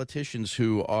need politicians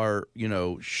who are,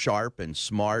 sharp and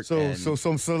smart. So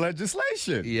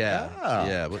legislation.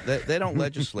 Yeah. But they don't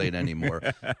legislate anymore,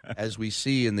 as we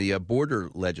see in the border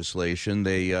legislation.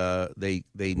 They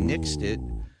nixed it.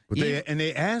 But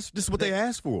they asked. This is what they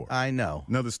asked for. I know.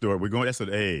 Another story.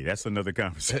 That's another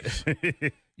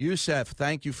conversation. Yusef,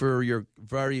 thank you for your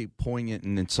very poignant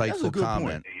and insightful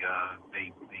comment.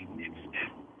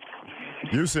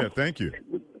 Yusef, thank you.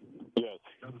 Yes.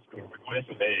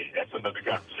 That's another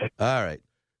conversation. All right.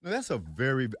 Now,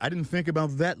 I didn't think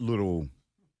about that little.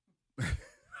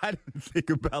 I didn't think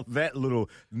about that little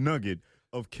nugget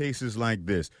of cases like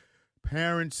this.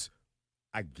 Parents,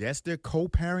 I guess they're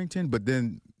co-parenting, but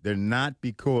then they're not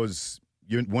because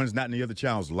one's not in the other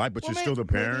child's life, but you're still the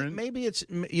parent. Maybe it's,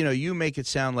 you make it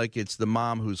sound like it's the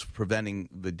mom who's preventing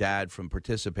the dad from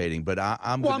participating, but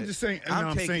I'm just saying,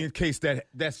 I'm saying in case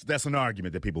that's an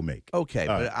argument that people make. Okay,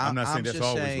 but I'm not saying that's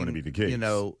always going to be the case.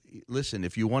 Listen,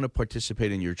 if you want to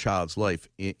participate in your child's life,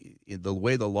 the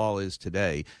way the law is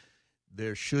today,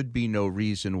 there should be no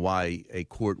reason why a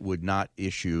court would not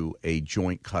issue a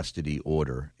joint custody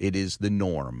order. It is the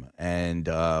norm, and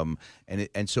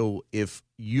so if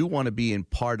you want to be in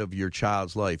part of your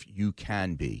child's life, you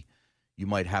can be. You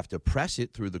might have to press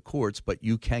it through the courts, but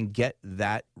you can get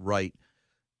that right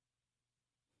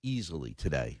easily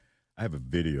today. I have a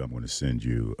video I'm going to send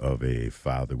you of a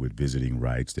father with visiting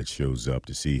rights that shows up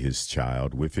to see his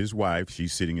child with his wife.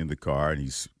 She's sitting in the car, and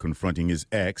he's confronting his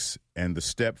ex and the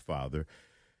stepfather.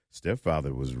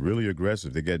 Stepfather was really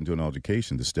aggressive. They got into an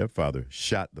altercation. The stepfather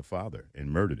shot the father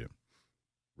and murdered him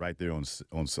right there on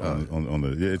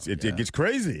the. It gets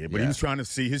crazy, but he was trying to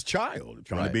see his child,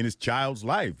 trying to be in his child's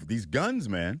life. These guns,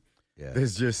 man. Yeah.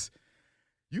 There's just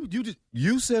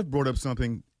you said brought up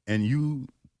something, and you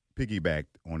piggybacked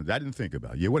on it. I didn't think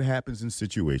about it. Yeah, what happens in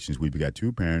situations where you've got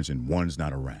two parents and one's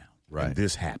not around? Right. And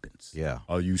this happens. Yeah.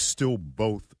 Are you still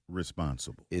both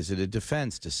responsible? Is it a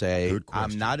defense to say,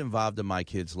 I'm not involved in my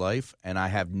kid's life, and I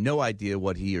have no idea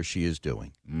what he or she is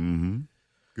doing? Mm-hmm.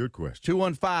 Good question.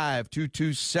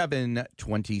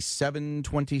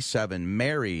 215-227-2727.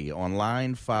 Mary on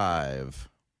line 5.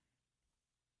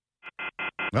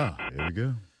 There we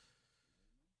go.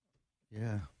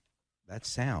 Yeah. That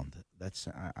sound.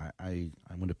 I'm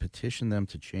going to petition them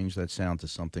to change that sound to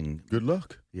something. Good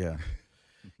luck. Yeah.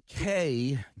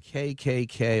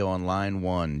 KKK on line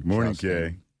 1. Morning,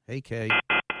 Justin. Kay. Hey, Kay.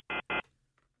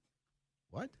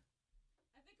 What?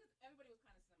 I think everybody was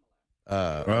kind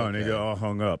of similar. And they got all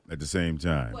hung up at the same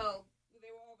time. Well, they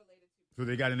were all related to. So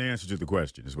they got an answer to the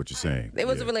question, is what you're saying. It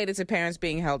was related to parents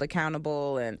being held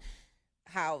accountable and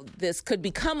how this could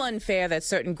become unfair that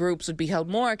certain groups would be held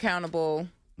more accountable.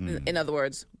 In other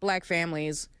words, black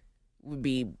families would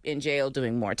be in jail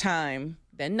doing more time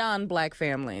than non-black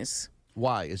families.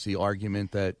 Why? Is the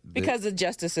argument that... Because the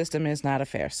justice system is not a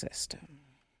fair system.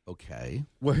 Okay.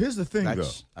 Well, here's the thing, though.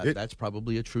 That's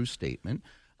probably a true statement.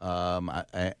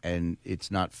 And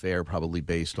it's not fair probably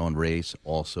based on race,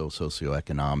 also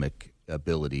socioeconomic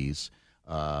abilities.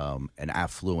 An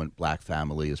affluent black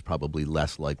family is probably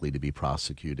less likely to be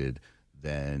prosecuted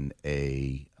than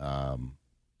a...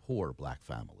 poor black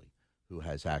family who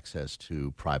has access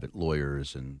to private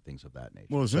lawyers and things of that nature.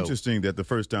 Well, it's interesting that the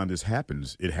first time this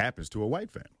happens, it happens to a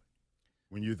white family.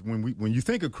 When you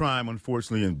think of crime,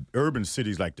 unfortunately, in urban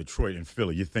cities like Detroit and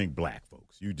Philly, you think black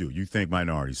folks. You do. You think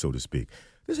minorities, so to speak.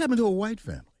 This happened to a white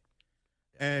family.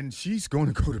 And she's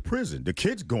going to go to prison. The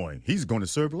kid's going. He's going to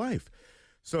serve life.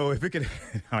 So if it could,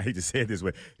 I hate to say it this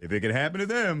way, if it could happen to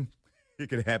them, it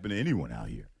could happen to anyone out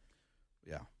here.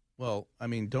 Yeah. Well, I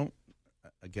mean,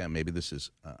 again, maybe this is,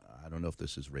 I don't know if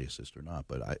this is racist or not,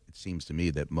 but it seems to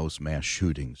me that most mass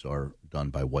shootings are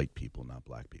done by white people, not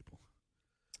black people.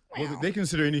 Well, they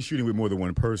consider any shooting with more than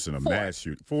one person a mass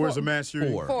shooting. Four is a mass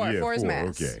shooting? Four is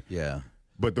mass. Okay. Yeah.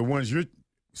 But the ones you're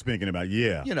speaking about,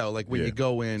 yeah. Like when you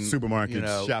go in.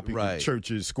 Supermarkets, shopping,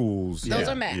 churches, schools. Those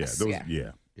are mass.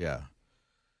 Yeah.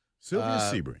 Sylvia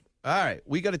Sebring. All right,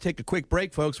 we got to take a quick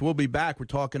break, folks. We'll be back. We're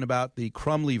talking about the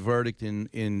Crumbley verdict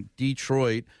in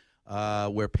Detroit,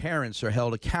 where parents are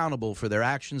held accountable for their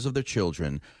actions of their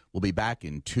children. We'll be back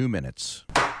in 2 minutes.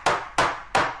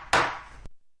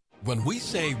 When we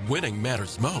say winning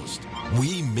matters most,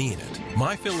 we mean it.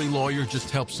 My Philly Lawyer just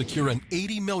helped secure an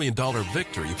 $80 million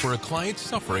victory for a client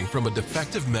suffering from a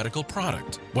defective medical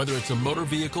product. Whether it's a motor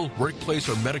vehicle, workplace,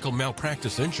 or medical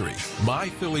malpractice injury, My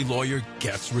Philly Lawyer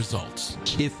gets results.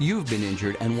 If you've been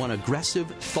injured and want aggressive,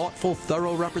 thoughtful,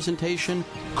 thorough representation,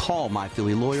 call My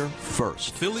Philly Lawyer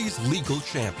first. Philly's legal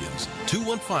champions,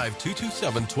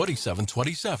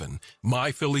 215-227-2727.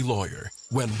 My Philly Lawyer,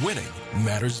 when winning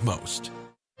matters most.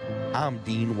 I'm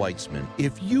Dean Weitzman.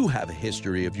 If you have a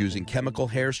history of using chemical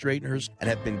hair straighteners and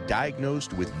have been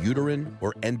diagnosed with uterine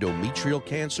or endometrial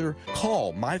cancer,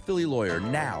 call My Philly Lawyer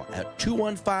now at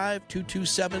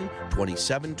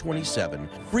 215-227-2727.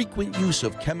 Frequent use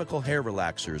of chemical hair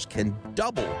relaxers can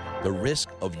double the risk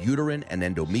of uterine and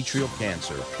endometrial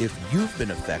cancer. If you've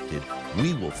been affected,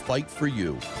 we will fight for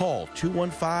you. Call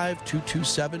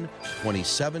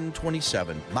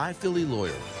 215-227-2727. My Philly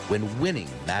Lawyer, when winning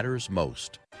matters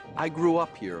most. I grew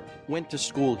up here, went to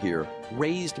school here,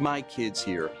 raised my kids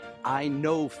here. I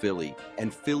know Philly,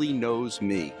 and Philly knows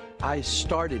me. I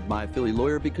started My Philly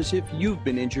Lawyer because if you've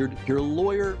been injured, your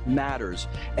lawyer matters,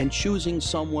 and choosing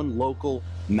someone local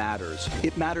matters.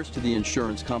 It matters to the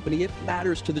insurance company, it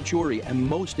matters to the jury, and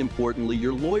most importantly,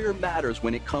 your lawyer matters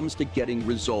when it comes to getting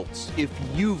results. If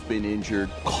you've been injured,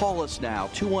 call us now,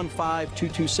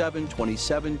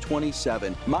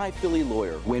 215-227-2727. My Philly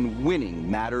Lawyer, when winning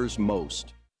matters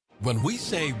most. When we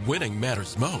say winning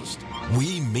matters most,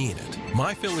 we mean it.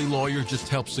 My Philly Lawyer just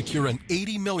helped secure an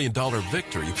 $80 million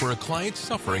victory for a client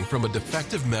suffering from a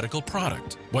defective medical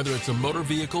product. Whether it's a motor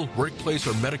vehicle, workplace,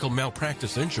 or medical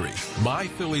malpractice injury, My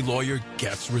Philly Lawyer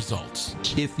gets results.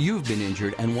 If you've been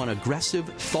injured and want aggressive,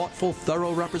 thoughtful,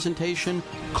 thorough representation,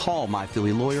 call My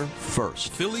Philly Lawyer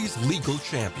first. Philly's legal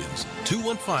champions,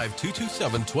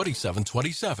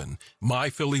 215-227-2727. My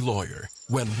Philly Lawyer,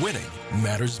 when winning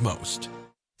matters most.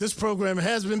 This program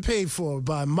has been paid for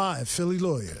by My Philly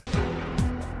Lawyer.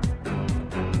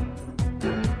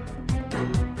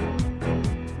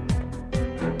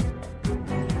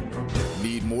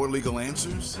 Need more legal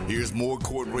answers? Here's more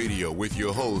Court Radio with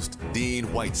your host, Dean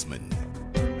Weitzman.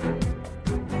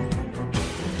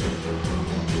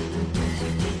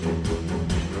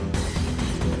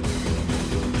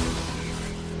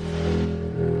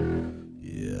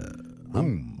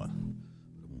 Boom.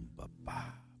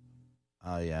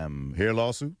 I am Hair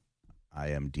lawsuit? I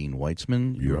am Dean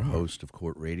Weitzman, your host of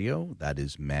Court Radio. That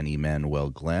is Manny Manuel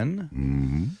Glenn.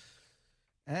 Mm-hmm.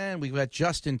 And we've got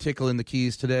Justin Tickle in the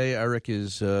keys today. Eric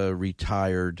is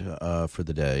retired for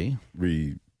the day. For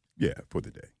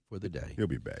the day. For the day. He'll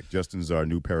be back. Justin's our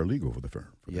new paralegal for the firm.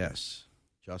 Yes.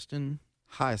 Justin?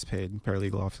 Highest paid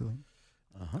paralegal, obviously.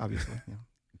 Obviously, yeah.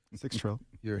 6 trill.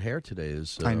 Your hair today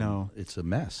is, I know. It's a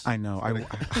mess. I know. I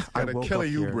got woke a Kelly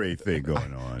up here. Oubre thing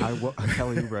going on.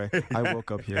 Kelly Oubre. I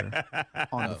woke up here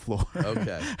on the floor.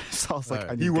 Okay. So I was like,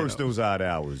 Right. I need He to works get up. those odd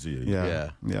hours.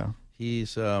 Yeah.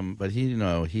 He's, but he,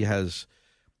 he has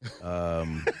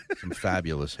some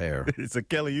fabulous hair. It's a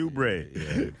Kelly Oubre.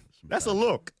 Yeah, That's a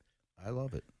look. I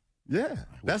love it. Yeah,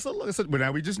 that's a look. But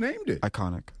now we just named it.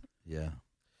 Iconic. Yeah.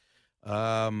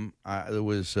 There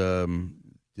was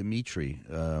Dimitri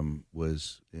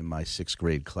was in my 6th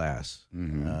grade class.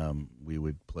 Mm-hmm. We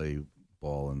would play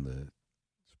ball in the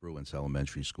Spruance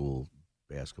Elementary School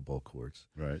basketball courts.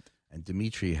 Right. And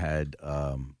Dimitri had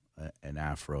an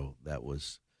afro that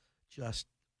was just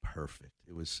perfect.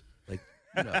 It was like,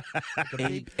 like a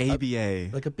big ABA.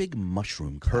 like a big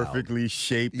mushroom cloud. Perfectly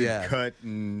shaped and cut.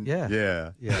 And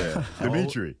Yeah.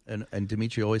 Dimitri. And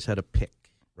Dimitri always had a pick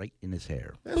right in his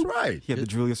hair. That's right. He had the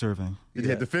Julius Irving. Did you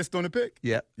have the fist on the pick?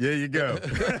 Yeah. There you go.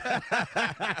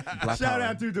 Black Shout power.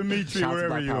 out to Dimitri Shout out to wherever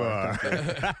Black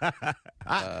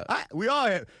you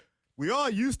are. We all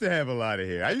used to have a lot of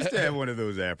hair. I used to have one of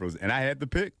those afros, and I had the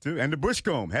pick too, and the bush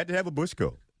comb. Had to have a bush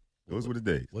comb. Those were the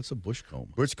days. What's a bush comb?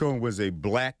 Bush comb was a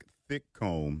black, thick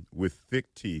comb with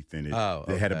thick teeth in it. Oh,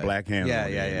 They had a okay. black handle. Yeah, on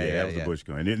it. yeah, That was the bush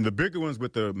comb. And then the bigger ones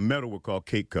with the metal were called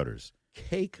cake cutters.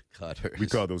 Cake cutters. We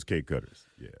call those cake cutters.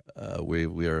 Yeah.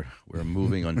 We're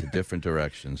moving on to different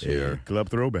directions here. Club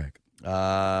throwback.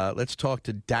 Let's talk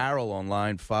to Daryl on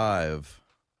line 5.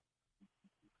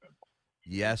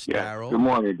 Yes, Daryl. Good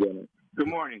morning, Dennis. Good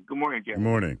morning. Good morning, Good Jim.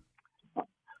 morning.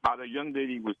 The young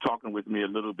lady was talking with me a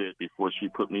little bit before she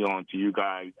put me on to you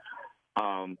guys.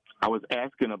 I was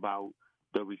asking about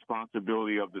the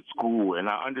responsibility of the school, and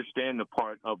I understand the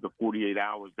part of the 48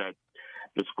 hours that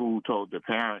the school told the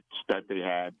parents that they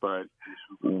had, but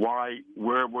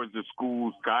where was the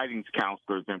school's guidance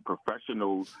counselors and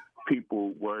professional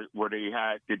people?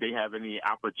 Did they have any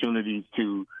opportunities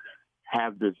to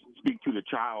have this speak to the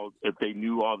child if they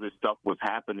knew all this stuff was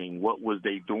happening. What was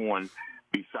they doing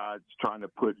besides trying to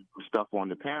put stuff on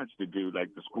the parents to do?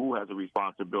 Like the school has a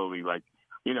responsibility, like,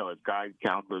 you know, as guide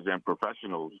counselors and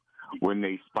professionals when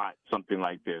they spot something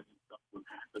like this.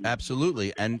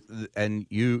 Absolutely, and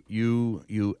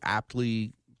you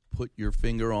aptly put your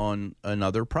finger on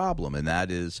another problem, and that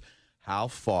is how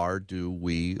far do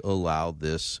we allow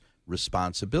this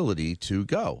responsibility to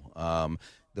go?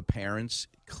 The parents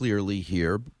clearly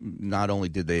here, not only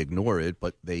did they ignore it,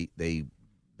 but they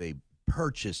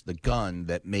purchased the gun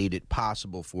that made it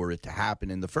possible for it to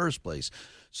happen in the first place.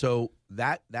 So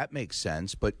that makes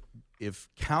sense. But if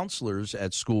counselors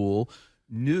at school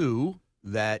knew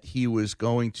that he was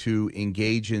going to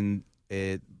engage in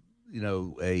a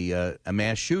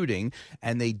mass shooting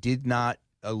and they did not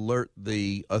alert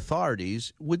the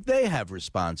authorities, would they have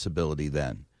responsibility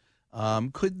then?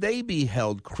 Could they be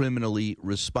held criminally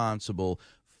responsible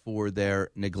for their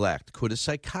neglect? Could a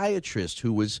psychiatrist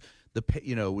who was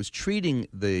treating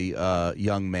the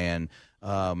young man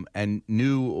and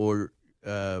knew or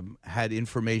had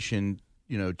information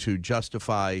to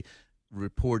justify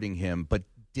reporting him but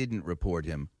didn't report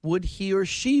him, would he or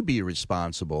she be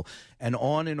responsible? And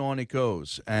on it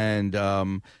goes. And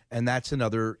that's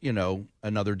another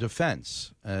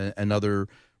defense, another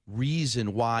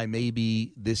reason why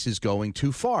maybe this is going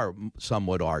too far. Some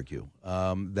would argue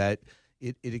that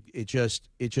it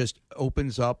just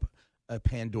opens up a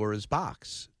Pandora's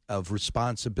box of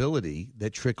responsibility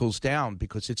that trickles down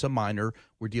because it's a minor.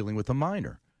 We're dealing with a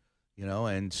minor,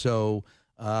 and so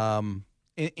I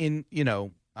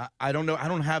don't know. I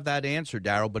don't have that answer,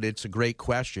 Daryl, but it's a great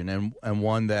question and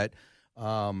one that,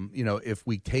 if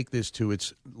we take this to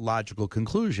its logical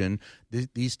conclusion,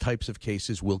 these types of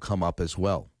cases will come up as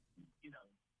well.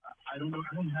 I don't know.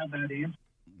 I don't have that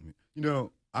answer.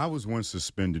 I was once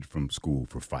suspended from school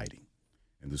for fighting,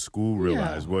 and the school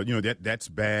realized, that's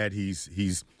bad.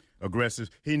 He's aggressive.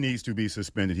 He needs to be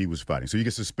suspended. He was fighting, so you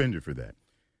get suspended for that.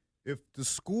 If the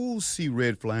schools see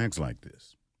red flags like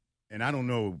this, and I don't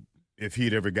know if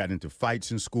he'd ever gotten into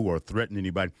fights in school or threatened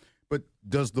anybody, but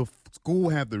does the school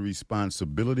have the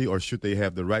responsibility or should they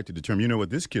have the right to determine,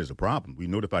 this kid is a problem. We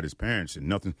notified his parents and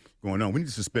nothing going on. We need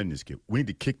to suspend this kid. We need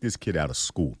to kick this kid out of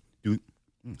school. Do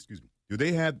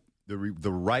they have the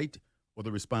right or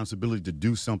the responsibility to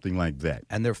do something like that?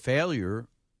 And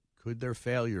could their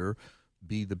failure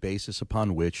be the basis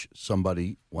upon which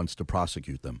somebody wants to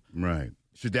prosecute them? Right.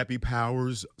 Should that be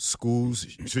powers, schools?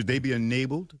 Should they be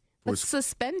enabled? But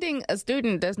suspending a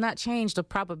student does not change the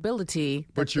probability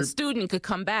that the student could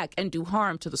come back and do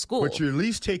harm to the school. But you're at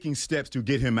least taking steps to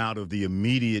get him out of the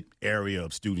immediate area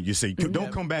of student. You say,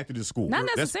 don't come back to the school. Not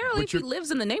necessarily if he lives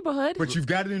in the neighborhood. But you've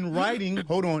got it in writing.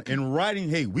 Hold on. In writing,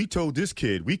 hey, we told this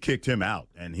kid, we kicked him out,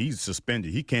 and he's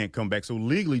suspended. He can't come back. So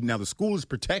legally, now the school is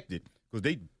protected because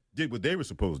they did what they were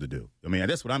supposed to do. I mean,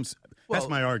 that's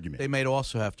my argument. They may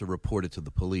also have to report it to the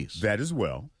police. That as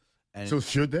well. So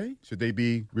should they? Should they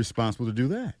be responsible to do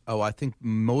that? Oh, I think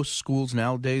most schools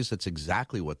nowadays, that's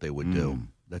exactly what they would do.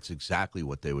 That's exactly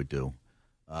what they would do.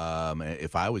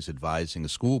 If I was advising a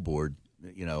school board,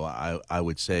 I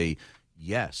would say,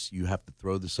 yes, you have to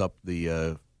throw this up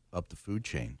the food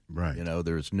chain. Right.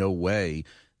 There's no way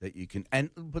that you can. And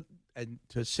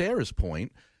to Sarah's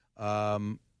point,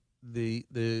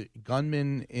 the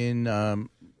gunman in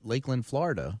Lakeland,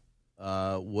 Florida,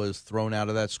 was thrown out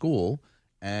of that school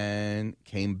and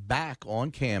came back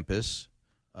on campus.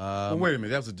 Wait a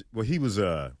minute. He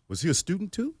was he a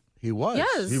student too? He was.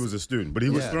 Yes. He was a student, but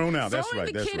he was thrown out. That's right.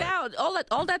 Throwing the kid out,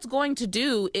 all that's going to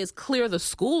do is clear the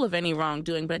school of any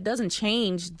wrongdoing, but it doesn't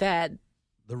change that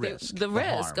the risk of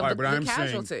the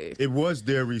casualty. Saying it was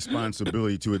their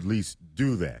responsibility to at least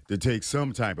do that, to take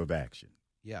some type of action.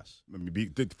 Yes.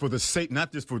 For the sake,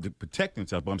 not just for the protect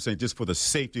themselves, but I'm saying just for the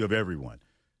safety of everyone.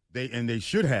 They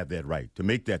should have that right to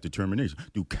make that determination.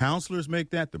 Do counselors make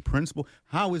that? The principal?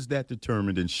 How is that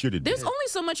determined, and should it be? There's only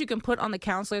so much you can put on the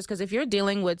counselors, because if you're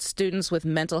dealing with students with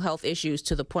mental health issues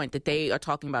to the point that they are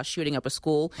talking about shooting up a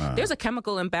school, there's a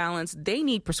chemical imbalance. They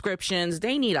need prescriptions.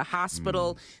 They need a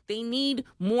hospital. They need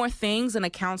more things than a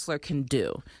counselor can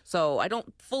do. So I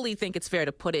don't fully think it's fair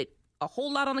to put it a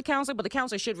whole lot on the counselor, but the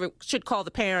counselor should call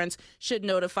the parents, should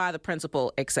notify the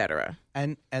principal, etc.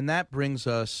 And that brings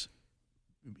us,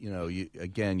 you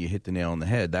hit the nail on the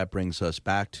head. That brings us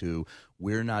back to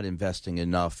we're not investing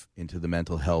enough into the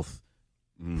mental health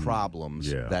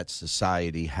problems that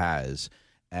society has.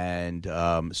 And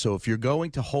so if you're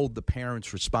going to hold the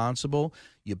parents responsible,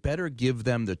 you better give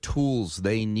them the tools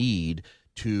they need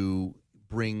to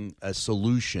bring a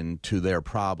solution to their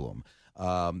problem.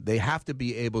 They have to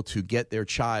be able to get their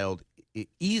child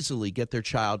easily get their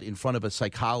child in front of a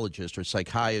psychologist or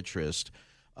psychiatrist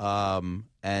and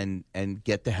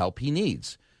get the help he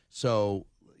needs. So,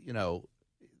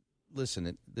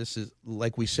 listen, this is,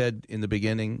 like we said in the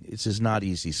beginning, this is not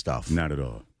easy stuff. Not at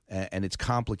all. And it's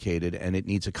complicated, and it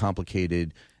needs a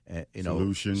complicated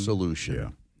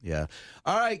solution. Yeah.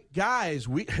 All right, guys,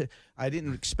 I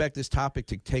didn't expect this topic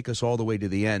to take us all the way to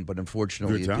the end, but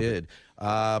unfortunately it did.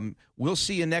 We'll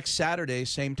see you next Saturday,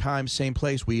 same time, same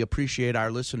place. We appreciate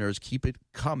our listeners. Keep it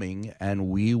coming, and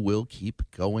we will keep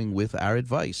going with our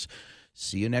advice.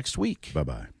 See you next week.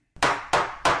 Bye-bye.